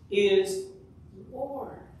 Jesus is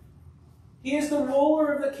Lord. He is the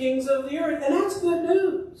ruler of the kings of the earth, and that's good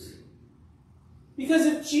news. Because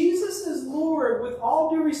if Jesus is Lord, with all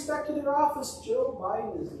due respect to their office, Joe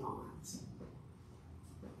Biden is not.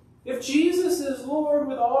 If Jesus is Lord,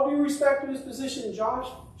 with all due respect to his position,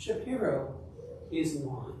 Josh Shapiro is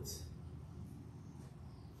not.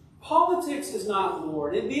 Politics is not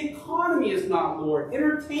Lord. The economy is not Lord.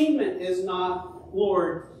 Entertainment is not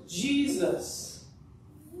Lord. Jesus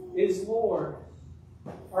is Lord,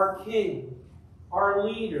 our King, our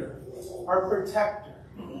leader, our protector,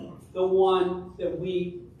 the one that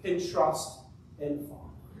we can trust and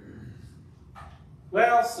follow.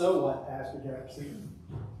 Well, so what, Pastor Jefferson?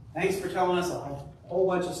 Thanks for telling us a whole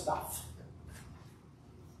bunch of stuff.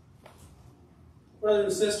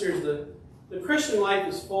 Brothers and sisters, the Christian life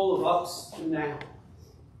is full of ups and downs.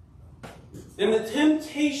 And the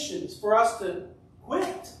temptations for us to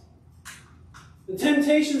quit, the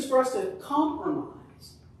temptations for us to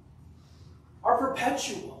compromise, are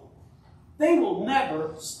perpetual. They will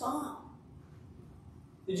never stop.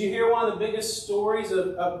 Did you hear one of the biggest stories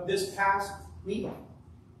of this past week?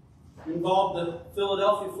 Involved the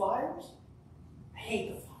Philadelphia Flyers? I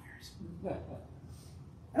hate the Flyers.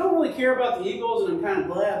 I don't really care about the Eagles, and I'm kind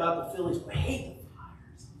of glad about the Phillies, but I hate the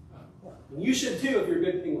Flyers. And you should too if you're a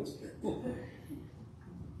good Penguins fan.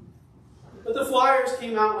 But the Flyers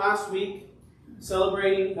came out last week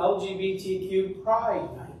celebrating LGBTQ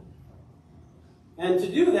Pride Night. And to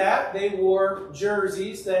do that, they wore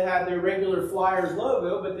jerseys that had their regular Flyers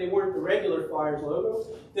logo, but they weren't the regular Flyers logo.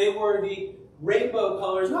 They were the rainbow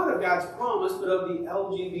colors, not of God's promise, but of the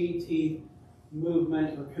LGBT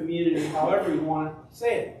movement or community, however you want to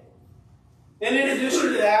say it. And in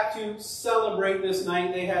addition to that, to celebrate this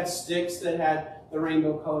night, they had sticks that had the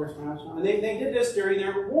rainbow colors matched on. And they did this during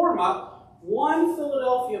their warm-up. One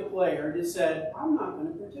Philadelphia player just said, "I'm not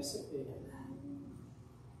going to participate in that."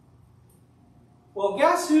 Well,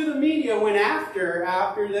 guess who the media went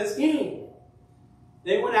after this game?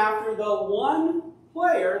 They went after the one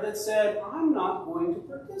player that said, "I'm not going to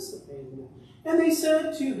participate in it." And they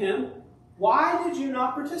said to him, "Why did you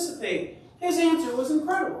not participate?" His answer was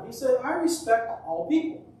incredible. He said, "I respect all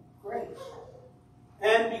people." Great.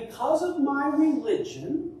 "And because of my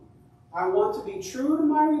religion, I want to be true to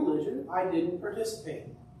my religion, I didn't participate."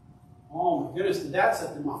 Oh my goodness, did that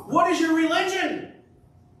set them off? What is your religion?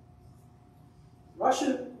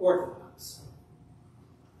 Russian Orthodox.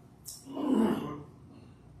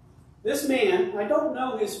 This man, I don't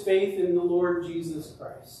know his faith in the Lord Jesus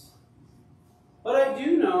Christ. But I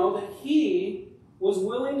do know that he was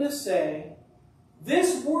willing to say,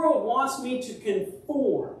 this world wants me to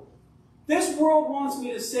conform. This world wants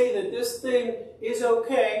me to say that this thing is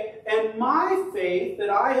okay, and my faith that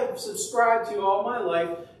I have subscribed to all my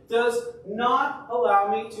life does not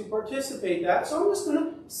allow me to participate in that, so I'm just going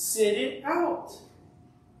to sit it out.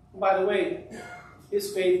 And by the way,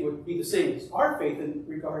 his faith would be the same as our faith in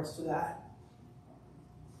regards to that.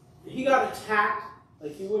 He got attacked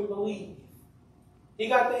like you wouldn't believe. He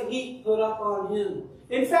got the heat put up on him.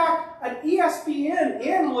 In fact, an ESPN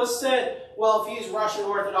analyst said, well, if he's Russian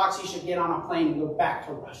Orthodox, he should get on a plane and go back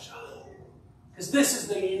to Russia. Because this is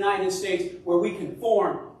the United States where we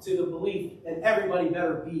conform to the belief, and everybody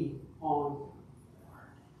better be on board.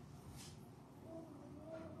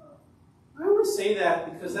 I want to say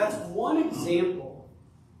that because that's one example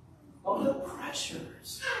of the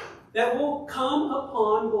pressures that will come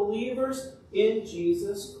upon believers in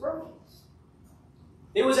Jesus Christ.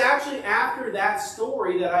 It was actually after that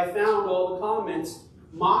story that I found all the comments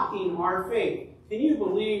mocking our faith. Can you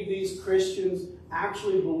believe these Christians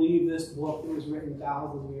actually believe this book that was written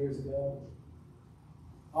thousands of years ago?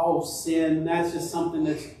 Oh, sin, that's just something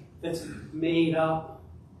that's made up.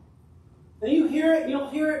 And you hear it, you'll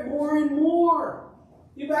hear it more and more.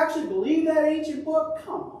 You actually believe that ancient book?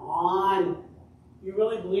 Come on. You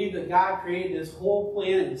really believe that God created this whole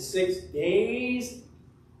planet in 6 days?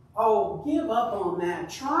 Oh, give up on that.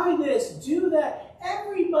 Try this. Do that.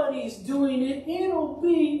 Everybody's doing it. It'll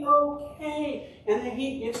be okay. And the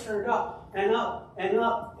heat gets turned up and up and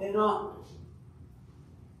up and up.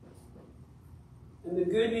 And the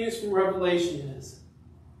good news from Revelation is,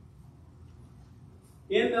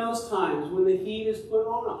 in those times when the heat is put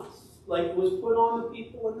on us, like it was put on the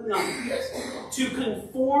people in the 90s, to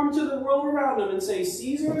conform to the world around them and say,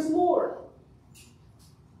 Caesar is Lord.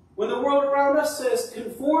 When the world around us says,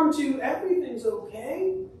 conform to everything's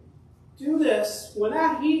okay, do this. When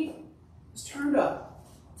that heat is turned up,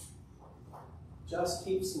 just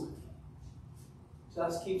keep swimming.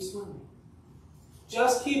 Just keep swimming.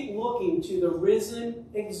 Just keep looking to the risen,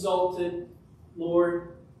 exalted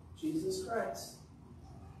Lord Jesus Christ.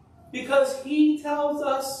 Because he tells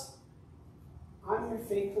us, I'm your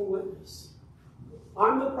faithful witness.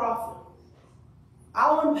 I'm the prophet.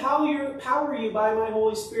 I'll empower you by my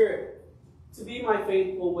Holy Spirit to be my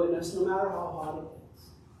faithful witness no matter how hot it is.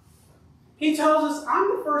 He tells us,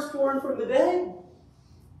 I'm the firstborn from the dead.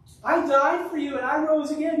 I died for you and I rose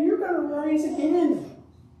again. You're going to rise again.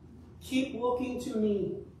 Keep looking to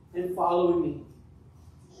me and following me.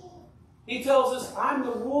 He tells us, I'm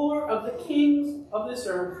the ruler of the kings of this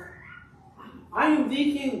earth. I am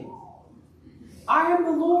the king. I am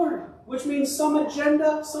the Lord, which means some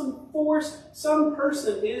agenda, some force, some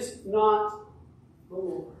person is not the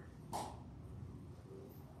Lord.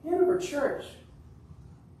 Hanover Church,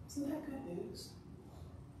 isn't that good news?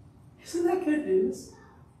 Isn't that good news?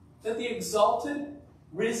 That the exalted,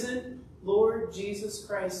 risen Lord Jesus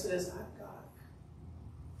Christ says, I've got it.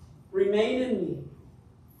 Remain in me.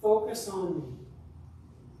 Focus on me.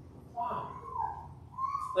 Wow.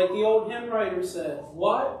 Like the old hymn writer said,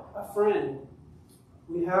 what a friend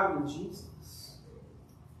we have in Jesus.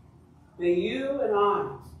 May you and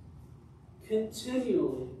I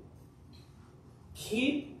continually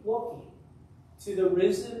keep looking to the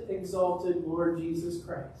risen, exalted Lord Jesus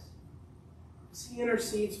Christ as he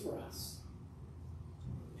intercedes for us.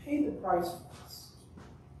 Pay the price for us.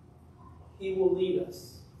 He will lead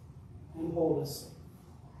us and hold us safe.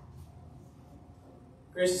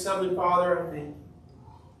 Gracious Heavenly Father, I thank you.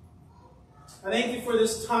 I thank you for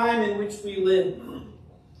this time in which we live.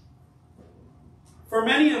 For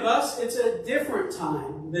many of us, it's a different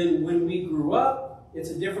time than when we grew up. It's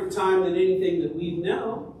a different time than anything that we've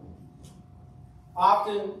known.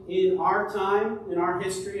 Often in our time, in our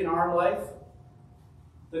history, in our life,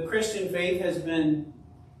 the Christian faith has been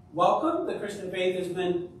welcomed. The Christian faith has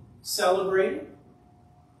been celebrated.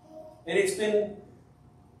 And it's been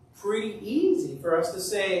pretty easy for us to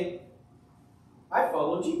say, I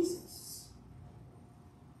follow Jesus.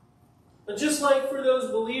 But just like for those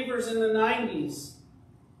believers in the 90s,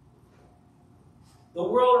 the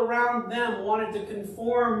world around them wanted to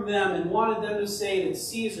conform them and wanted them to say that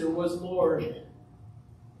Caesar was Lord.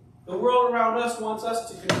 The world around us wants us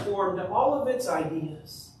to conform to all of its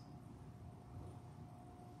ideas.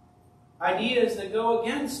 Ideas that go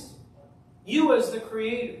against you as the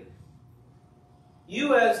Creator.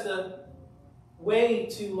 You as the way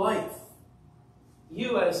to life.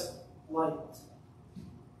 You as light.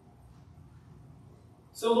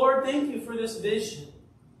 So Lord, thank you for this vision.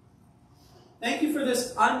 Thank you for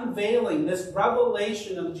this unveiling, this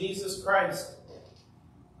revelation of Jesus Christ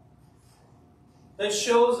that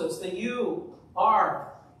shows us that you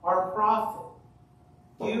are our prophet,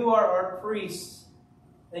 you are our priest,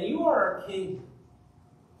 and you are our king.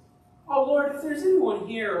 Oh Lord, if there's anyone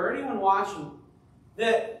here or anyone watching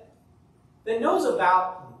that knows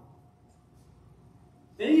about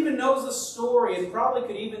you, that even knows the story and probably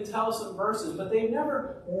could even tell some verses, but they've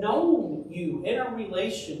never known you in a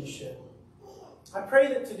relationship, I pray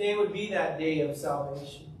that today would be that day of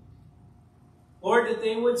salvation. Lord, that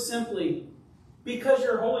they would simply, because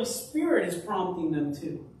your Holy Spirit is prompting them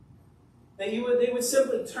to, that they would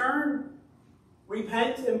simply turn,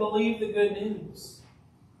 repent, and believe the good news.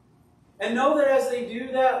 And know that as they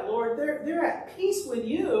do that, Lord, they're at peace with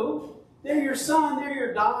you. They're your son, they're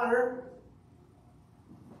your daughter.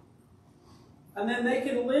 And then they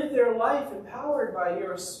can live their life empowered by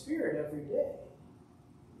your Spirit every day.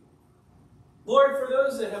 Lord, for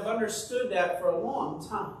those that have understood that for a long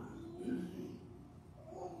time,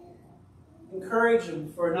 encourage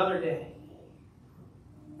them for another day.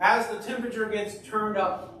 As the temperature gets turned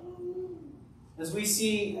up, as we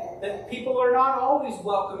see that people are not always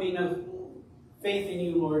welcoming of faith in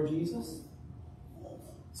you, Lord Jesus.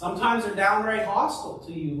 Sometimes they're downright hostile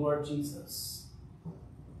to you, Lord Jesus.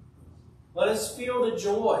 Let us feel the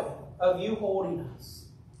joy of you holding us.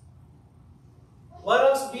 Let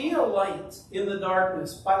us be a light in the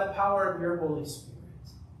darkness by the power of your Holy Spirit.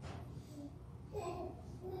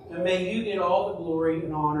 And may you get all the glory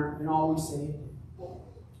and honor in all we say and do.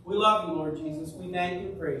 We love you, Lord Jesus. We thank you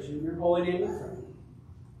and praise you. In your holy name we pray.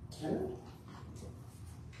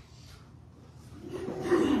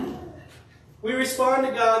 Amen. We respond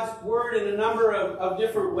to God's word in a number of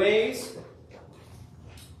different ways.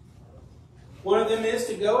 One of them is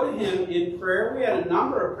to go to him in prayer. We had a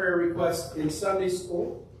number of prayer requests in Sunday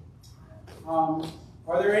school.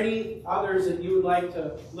 Are there any others that you would like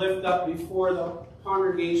to lift up before the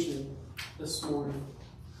congregation this morning?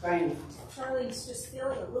 Diana. Charlene's just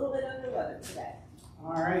feeling a little bit under the weather today.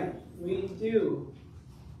 All right, we do.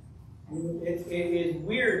 It is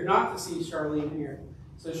weird not to see Charlene here.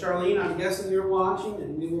 So Charlene, I'm guessing you're watching,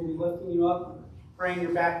 and we will be lifting you up and praying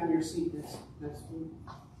you're back in your seat next week.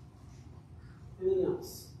 Anything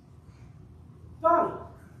else? Donna.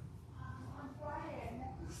 On Friday, I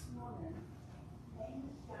met this woman. Her name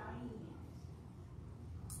is Diane.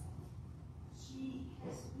 She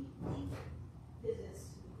has weekly visits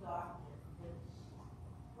to the doctor with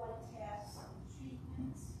blood tests and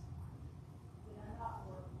treatments that are not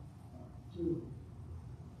working.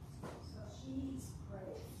 So she needs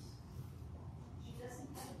praise. She doesn't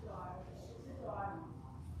have a daughter, but she has a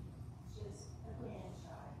daughter-in-law. She has a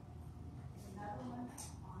grandchild. Another one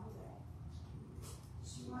on the way.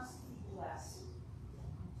 She wants to be blessed to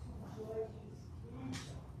enjoy these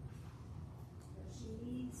grandchildren, but she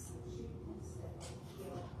needs the treatments that will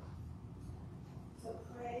heal her. So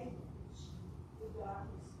pray the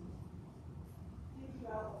doctors can figure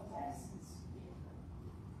out what medicines to give her.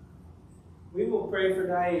 We will pray for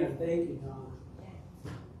Diana. Thank you, Donna.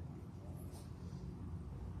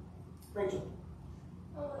 Rachel.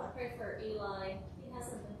 I want to pray for Eli. He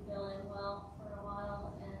hasn't been feeling well for a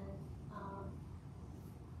while, and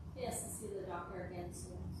he has to see the doctor again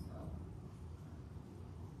soon.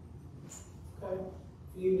 So. Okay.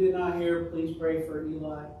 If you did not hear, please pray for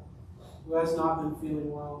Eli, who has not been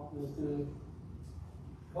feeling well and is going to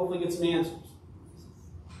hopefully get some answers.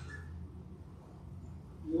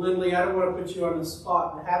 Lindley, I don't want to put you on the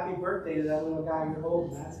spot, but happy birthday to that little guy you're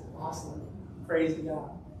holding. That's awesome. Praise to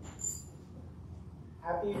God.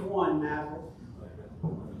 Happy one, Maverick.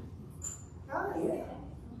 Hi, yeah.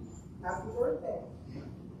 Happy birthday.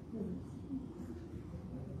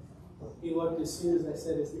 He looked as soon as I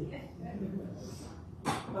said his name.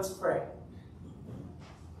 Let's pray.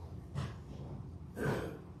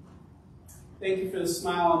 Thank you for the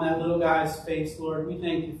smile on that little guy's face, Lord. We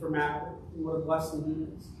thank you for Maverick and what a blessing he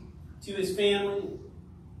is. To his family,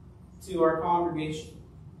 to our congregation.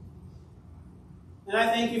 And I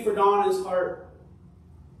thank you for Donna's heart,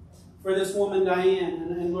 for this woman,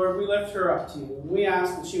 Diane. And Lord, we lift her up to you. And we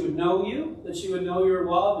ask that she would know you, that she would know your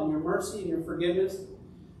love and your mercy and your forgiveness,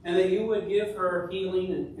 and that you would give her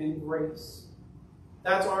healing and grace.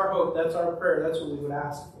 That's our hope. That's our prayer. That's what we would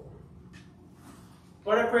ask for.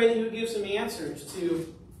 Lord, I pray that you would give some answers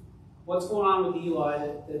to what's going on with Eli,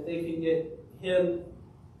 that they can get him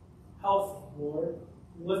healthy, Lord.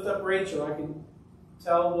 Lift up Rachel. I can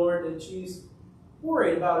tell, Lord, that she's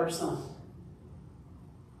worried about her son.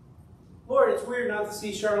 Lord, it's weird not to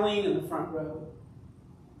see Charlene in the front row.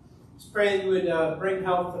 Just pray that you would bring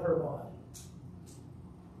health to her body.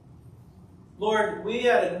 Lord, we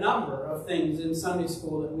had a number of things in Sunday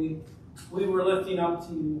school that we were lifting up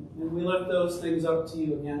to you, and we lift those things up to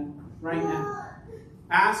you again right now.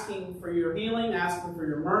 Asking for your healing, asking for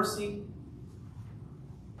your mercy.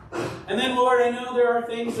 And then, Lord, I know there are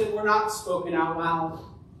things that were not spoken out loud.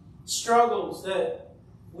 Struggles that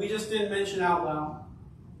we just didn't mention out loud.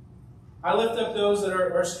 I lift up those that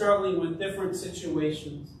are struggling with different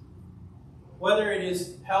situations. Whether it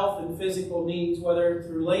is health and physical needs, whether it's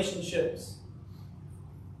relationships.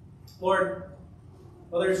 Lord,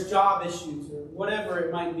 whether it's job issues or whatever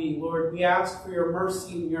it might be, Lord, we ask for your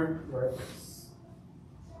mercy and your grace.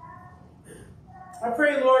 I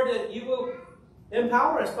pray, Lord, that you will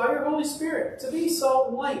empower us by your Holy Spirit to be salt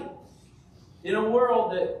and light in a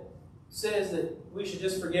world that says that we should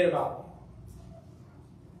just forget about it.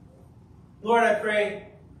 Lord, I pray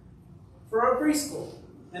for our preschool,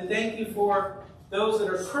 and thank you for those that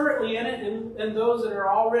are currently in it and those that are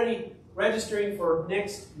already registering for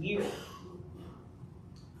next year.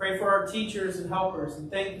 Pray for our teachers and helpers,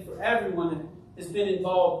 and thank you for everyone that has been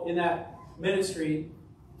involved in that ministry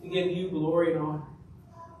to give you glory and honor.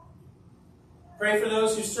 Pray for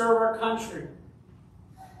those who serve our country.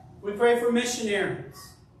 We pray for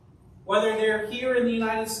missionaries, whether they're here in the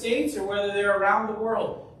United States or whether they're around the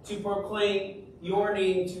world, to proclaim your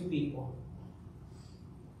name to people.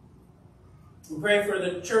 We pray for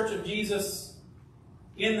the Church of Jesus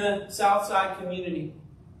in the Southside community.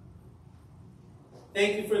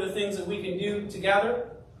 Thank you for the things that we can do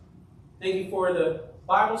together. Thank you for the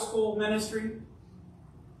Bible school ministry.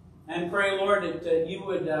 And pray, Lord, that you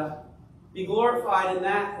would be glorified in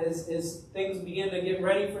that as things begin to get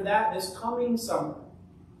ready for that this coming summer.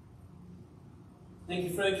 Thank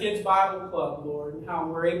you for the Kids Bible Club, Lord, and how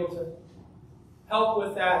we're able to help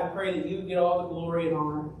with that, and pray that you would get all the glory and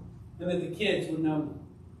honor, and that the kids would know you.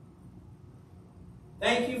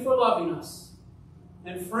 Thank you for loving us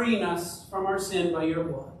and freeing us from our sin by your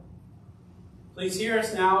blood. Please hear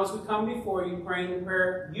us now as we come before you, praying the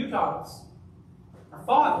prayer you taught us. Our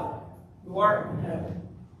Father, who art in heaven,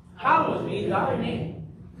 hallowed be thy name.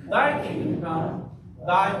 Thy kingdom come,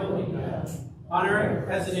 thy will be done, on earth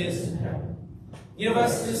as it is in heaven. Give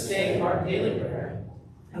us this day our daily bread,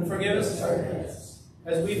 and forgive us our debts,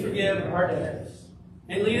 as we forgive our debtors.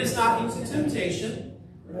 And lead us not into temptation,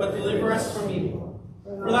 but deliver us from evil.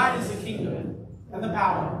 For thine is the kingdom, and the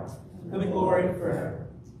power, and the glory forever.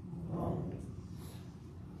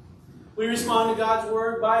 We respond to God's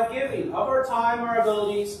word by giving of our time, our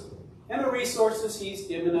abilities, and the resources he's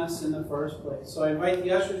given us in the first place. So I invite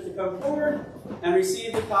the ushers to come forward and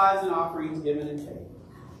receive the tithes and offerings given and taken.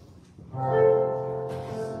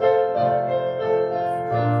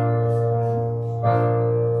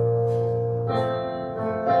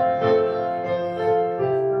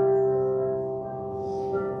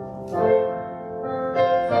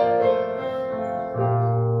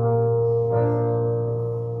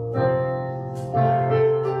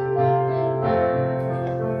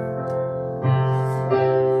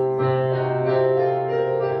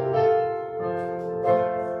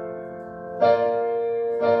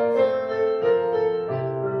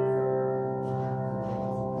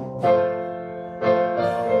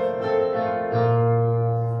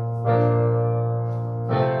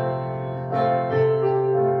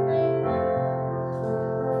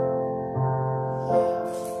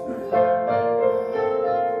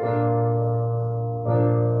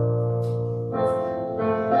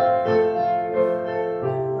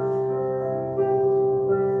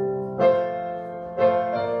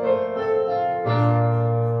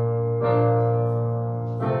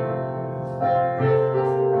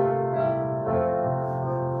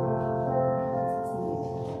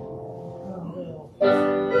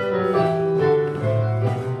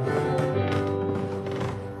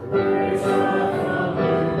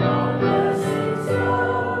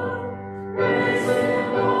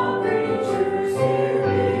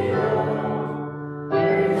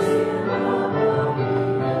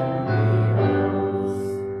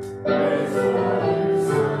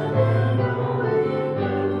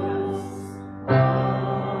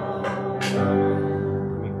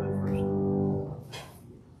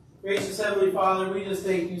 Father, we just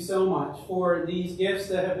thank you so much for these gifts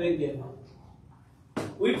that have been given.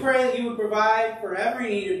 We pray that you would provide for every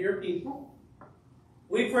need of your people.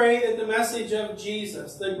 We pray that the message of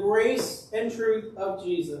Jesus, the grace and truth of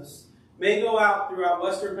Jesus, may go out throughout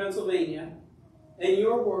Western Pennsylvania and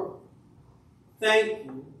your world. Thank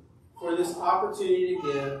you for this opportunity to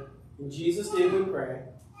give. In Jesus' name we pray.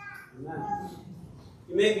 Amen.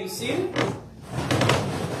 You may be seated.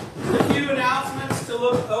 A few announcements to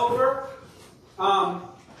look over.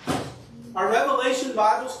 Our Revelation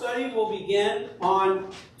Bible study will begin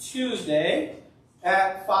on Tuesday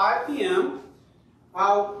at 5 p.m.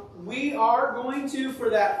 We are going to, for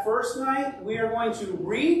that first night, we are going to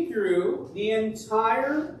read through the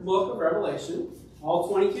entire book of Revelation, all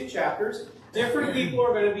 22 chapters. Different people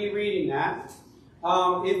are going to be reading that.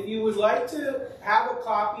 If you would like to have a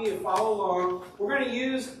copy and follow along, we're going to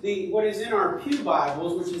use what is in our Pew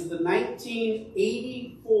Bibles, which is the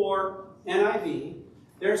 1984 NIV.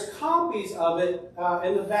 There's copies of it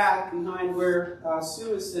in the back behind where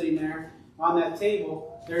Sue is sitting there on that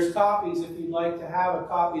table. There's copies if you'd like to have a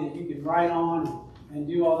copy that you can write on and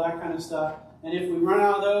do all that kind of stuff. And if we run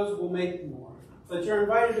out of those, we'll make more. But you're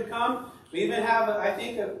invited to come. We even have, I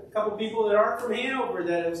think, a couple people that aren't from Hanover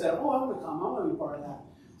that have said, oh, I want to come. I want to be part of that.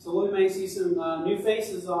 So we may see some new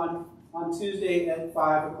faces on Tuesday at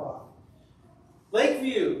 5 o'clock.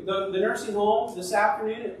 Lakeview, the nursing home, this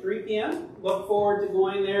afternoon at 3 p.m. Look forward to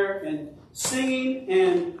going there and singing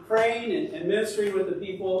and praying and ministering with the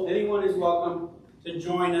people. Anyone is welcome to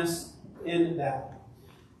join us in that.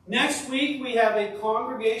 Next week, we have a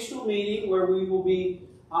congregational meeting where we will be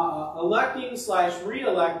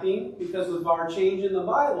electing/re-electing, because of our change in the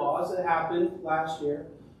bylaws that happened last year,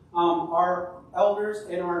 our elders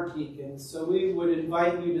and our deacons. So we would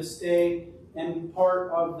invite you to stay and be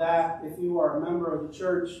part of that if you are a member of the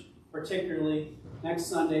church, particularly next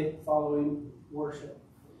Sunday following worship.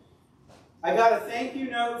 I got a thank you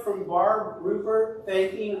note from Barb Rupert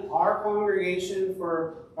thanking our congregation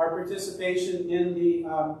for our participation in the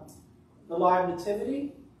Live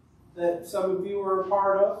Nativity that some of you were a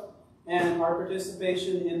part of, and our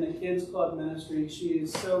participation in the Kids Club ministry. She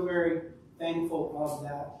is so very thankful of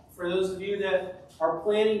that. For those of you that are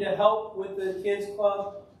planning to help with the Kids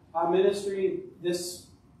Club ministry this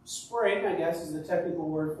spring, I guess is the technical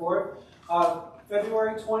word for it,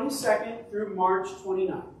 February 22nd through March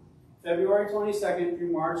 29th. February 22nd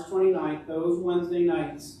through March 29th, those Wednesday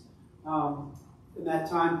nights, in that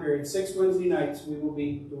time period, 6 Wednesday nights, we will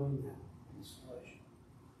be doing that. Installation.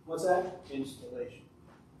 What's that? Installation.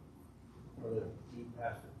 For the new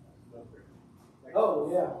pastor.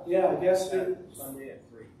 Oh, yeah, I guess Sunday at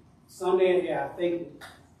 3. Sunday, yeah, I think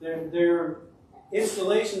their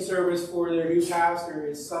installation service for their new pastor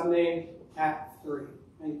is Sunday at 3.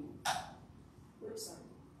 Thank you. Which Sunday?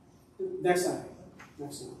 Next Sunday.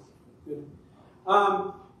 Good.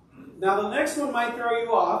 Now the next one might throw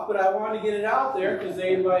you off, but I wanted to get it out there because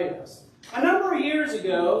they invited us. A number of years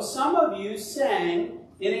ago, some of you sang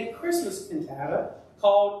in a Christmas cantata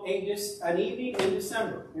called An Evening in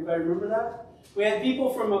December. Anybody remember that? We had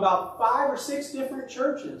people from about 5 or 6 different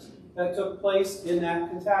churches that took place in that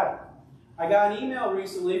cantata. I got an email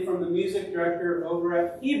recently from the music director over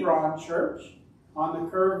at Hebron Church on the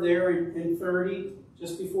curve there in 30,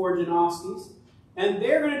 just before Janoski's. And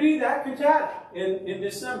they're going to do that cantata in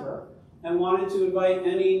December, and wanted to invite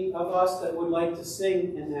any of us that would like to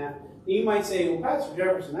sing in that. You might say, well, Pastor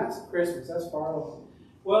Jefferson, that's Christmas, that's far away.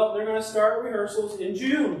 Well, they're going to start rehearsals in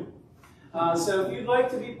June. So if you'd like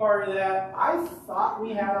to be part of that, I thought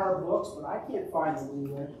we had our books, but I can't find them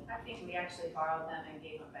anywhere. I think we actually borrowed them and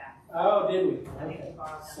gave them back. Oh, did we? I think we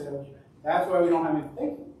borrowed them. So that's why we don't have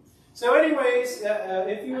anything. So anyways,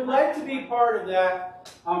 if you would like to be part of that,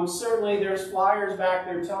 certainly there's flyers back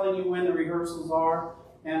there telling you when the rehearsals are.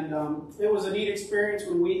 And it was a neat experience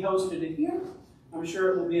when we hosted it here. I'm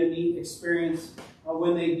sure it will be a neat experience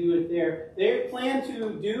when they do it there. They plan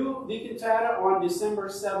to do the cantata on December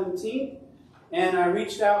 17th. And I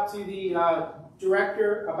reached out to the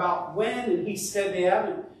director about when, and he said they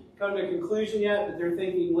haven't come to a conclusion yet, but they're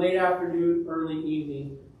thinking late afternoon, early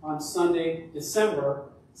evening on Sunday, December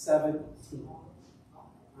 17th. All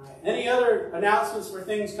right. Any other announcements for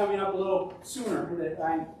things coming up a little sooner that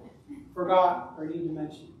I forgot or need to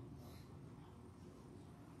mention?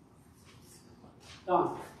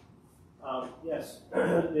 Don. Yes,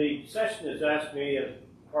 the session has asked me as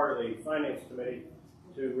part of the Finance Committee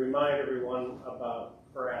to remind everyone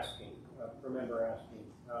about per member asking.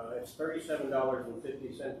 It's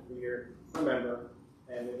 $37.50 per year per member,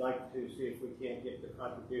 and we'd like to see if we can't get the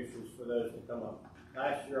contributions for those to come up.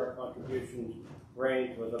 Last year our contributions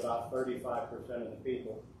range was about 35% of the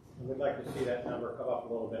people, and we'd like to see that number come up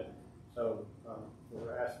a little bit. So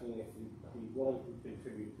we're asking if you'd be willing to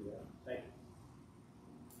contribute to that. Thank you.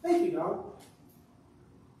 Thank you, Don.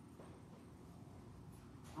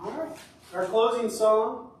 All right. Our closing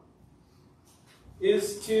song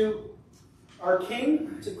is to our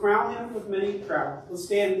King, to crown him with many crowns. Let's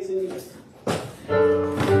stand and sing this.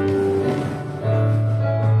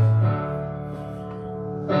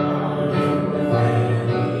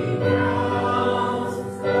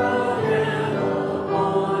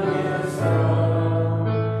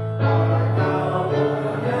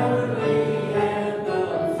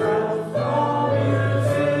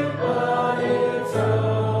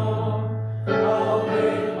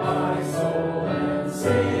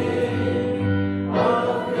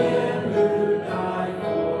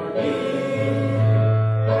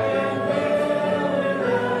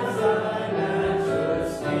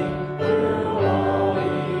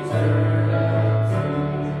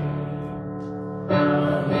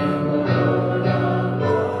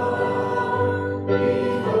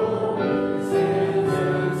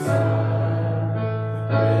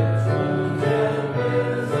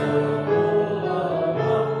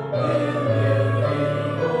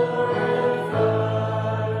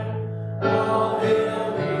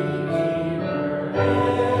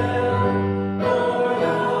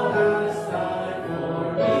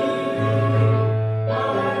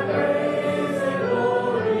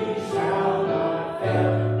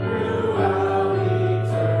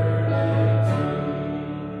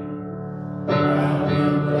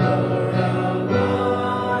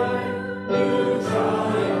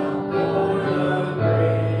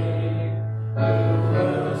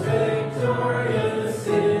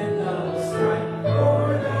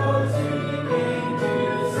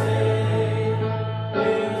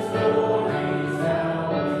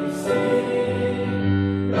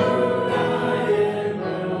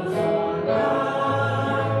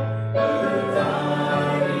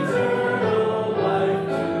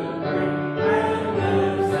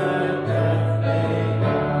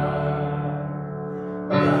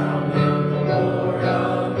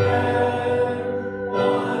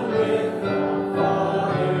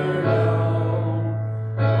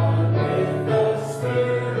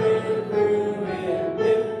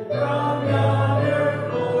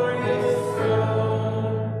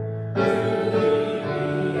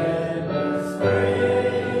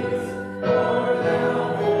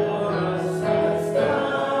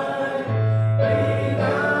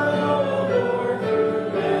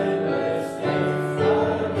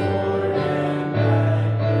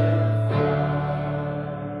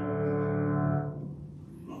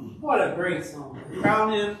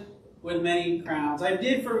 I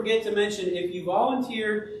did forget to mention, if you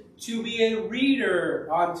volunteered to be a reader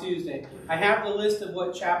on Tuesday, I have the list of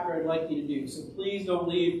what chapter I'd like you to do. So please don't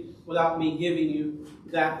leave without me giving you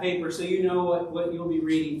that paper so you know what you'll be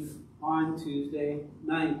reading on Tuesday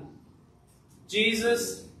night.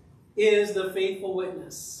 Jesus is the faithful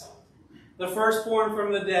witness, the firstborn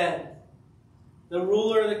from the dead, the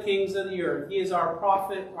ruler of the kings of the earth. He is our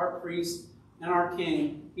prophet, our priest, and our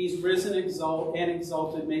king. He's risen and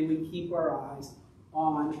exalted. May we keep our eyes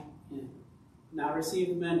on him. Now receive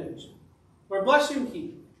the benediction. Lord, bless you and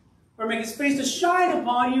keep you. Lord, make his face to shine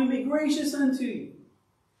upon you and be gracious unto you.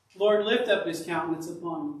 Lord, lift up his countenance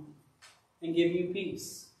upon you and give you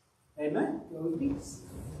peace. Amen. Go with peace.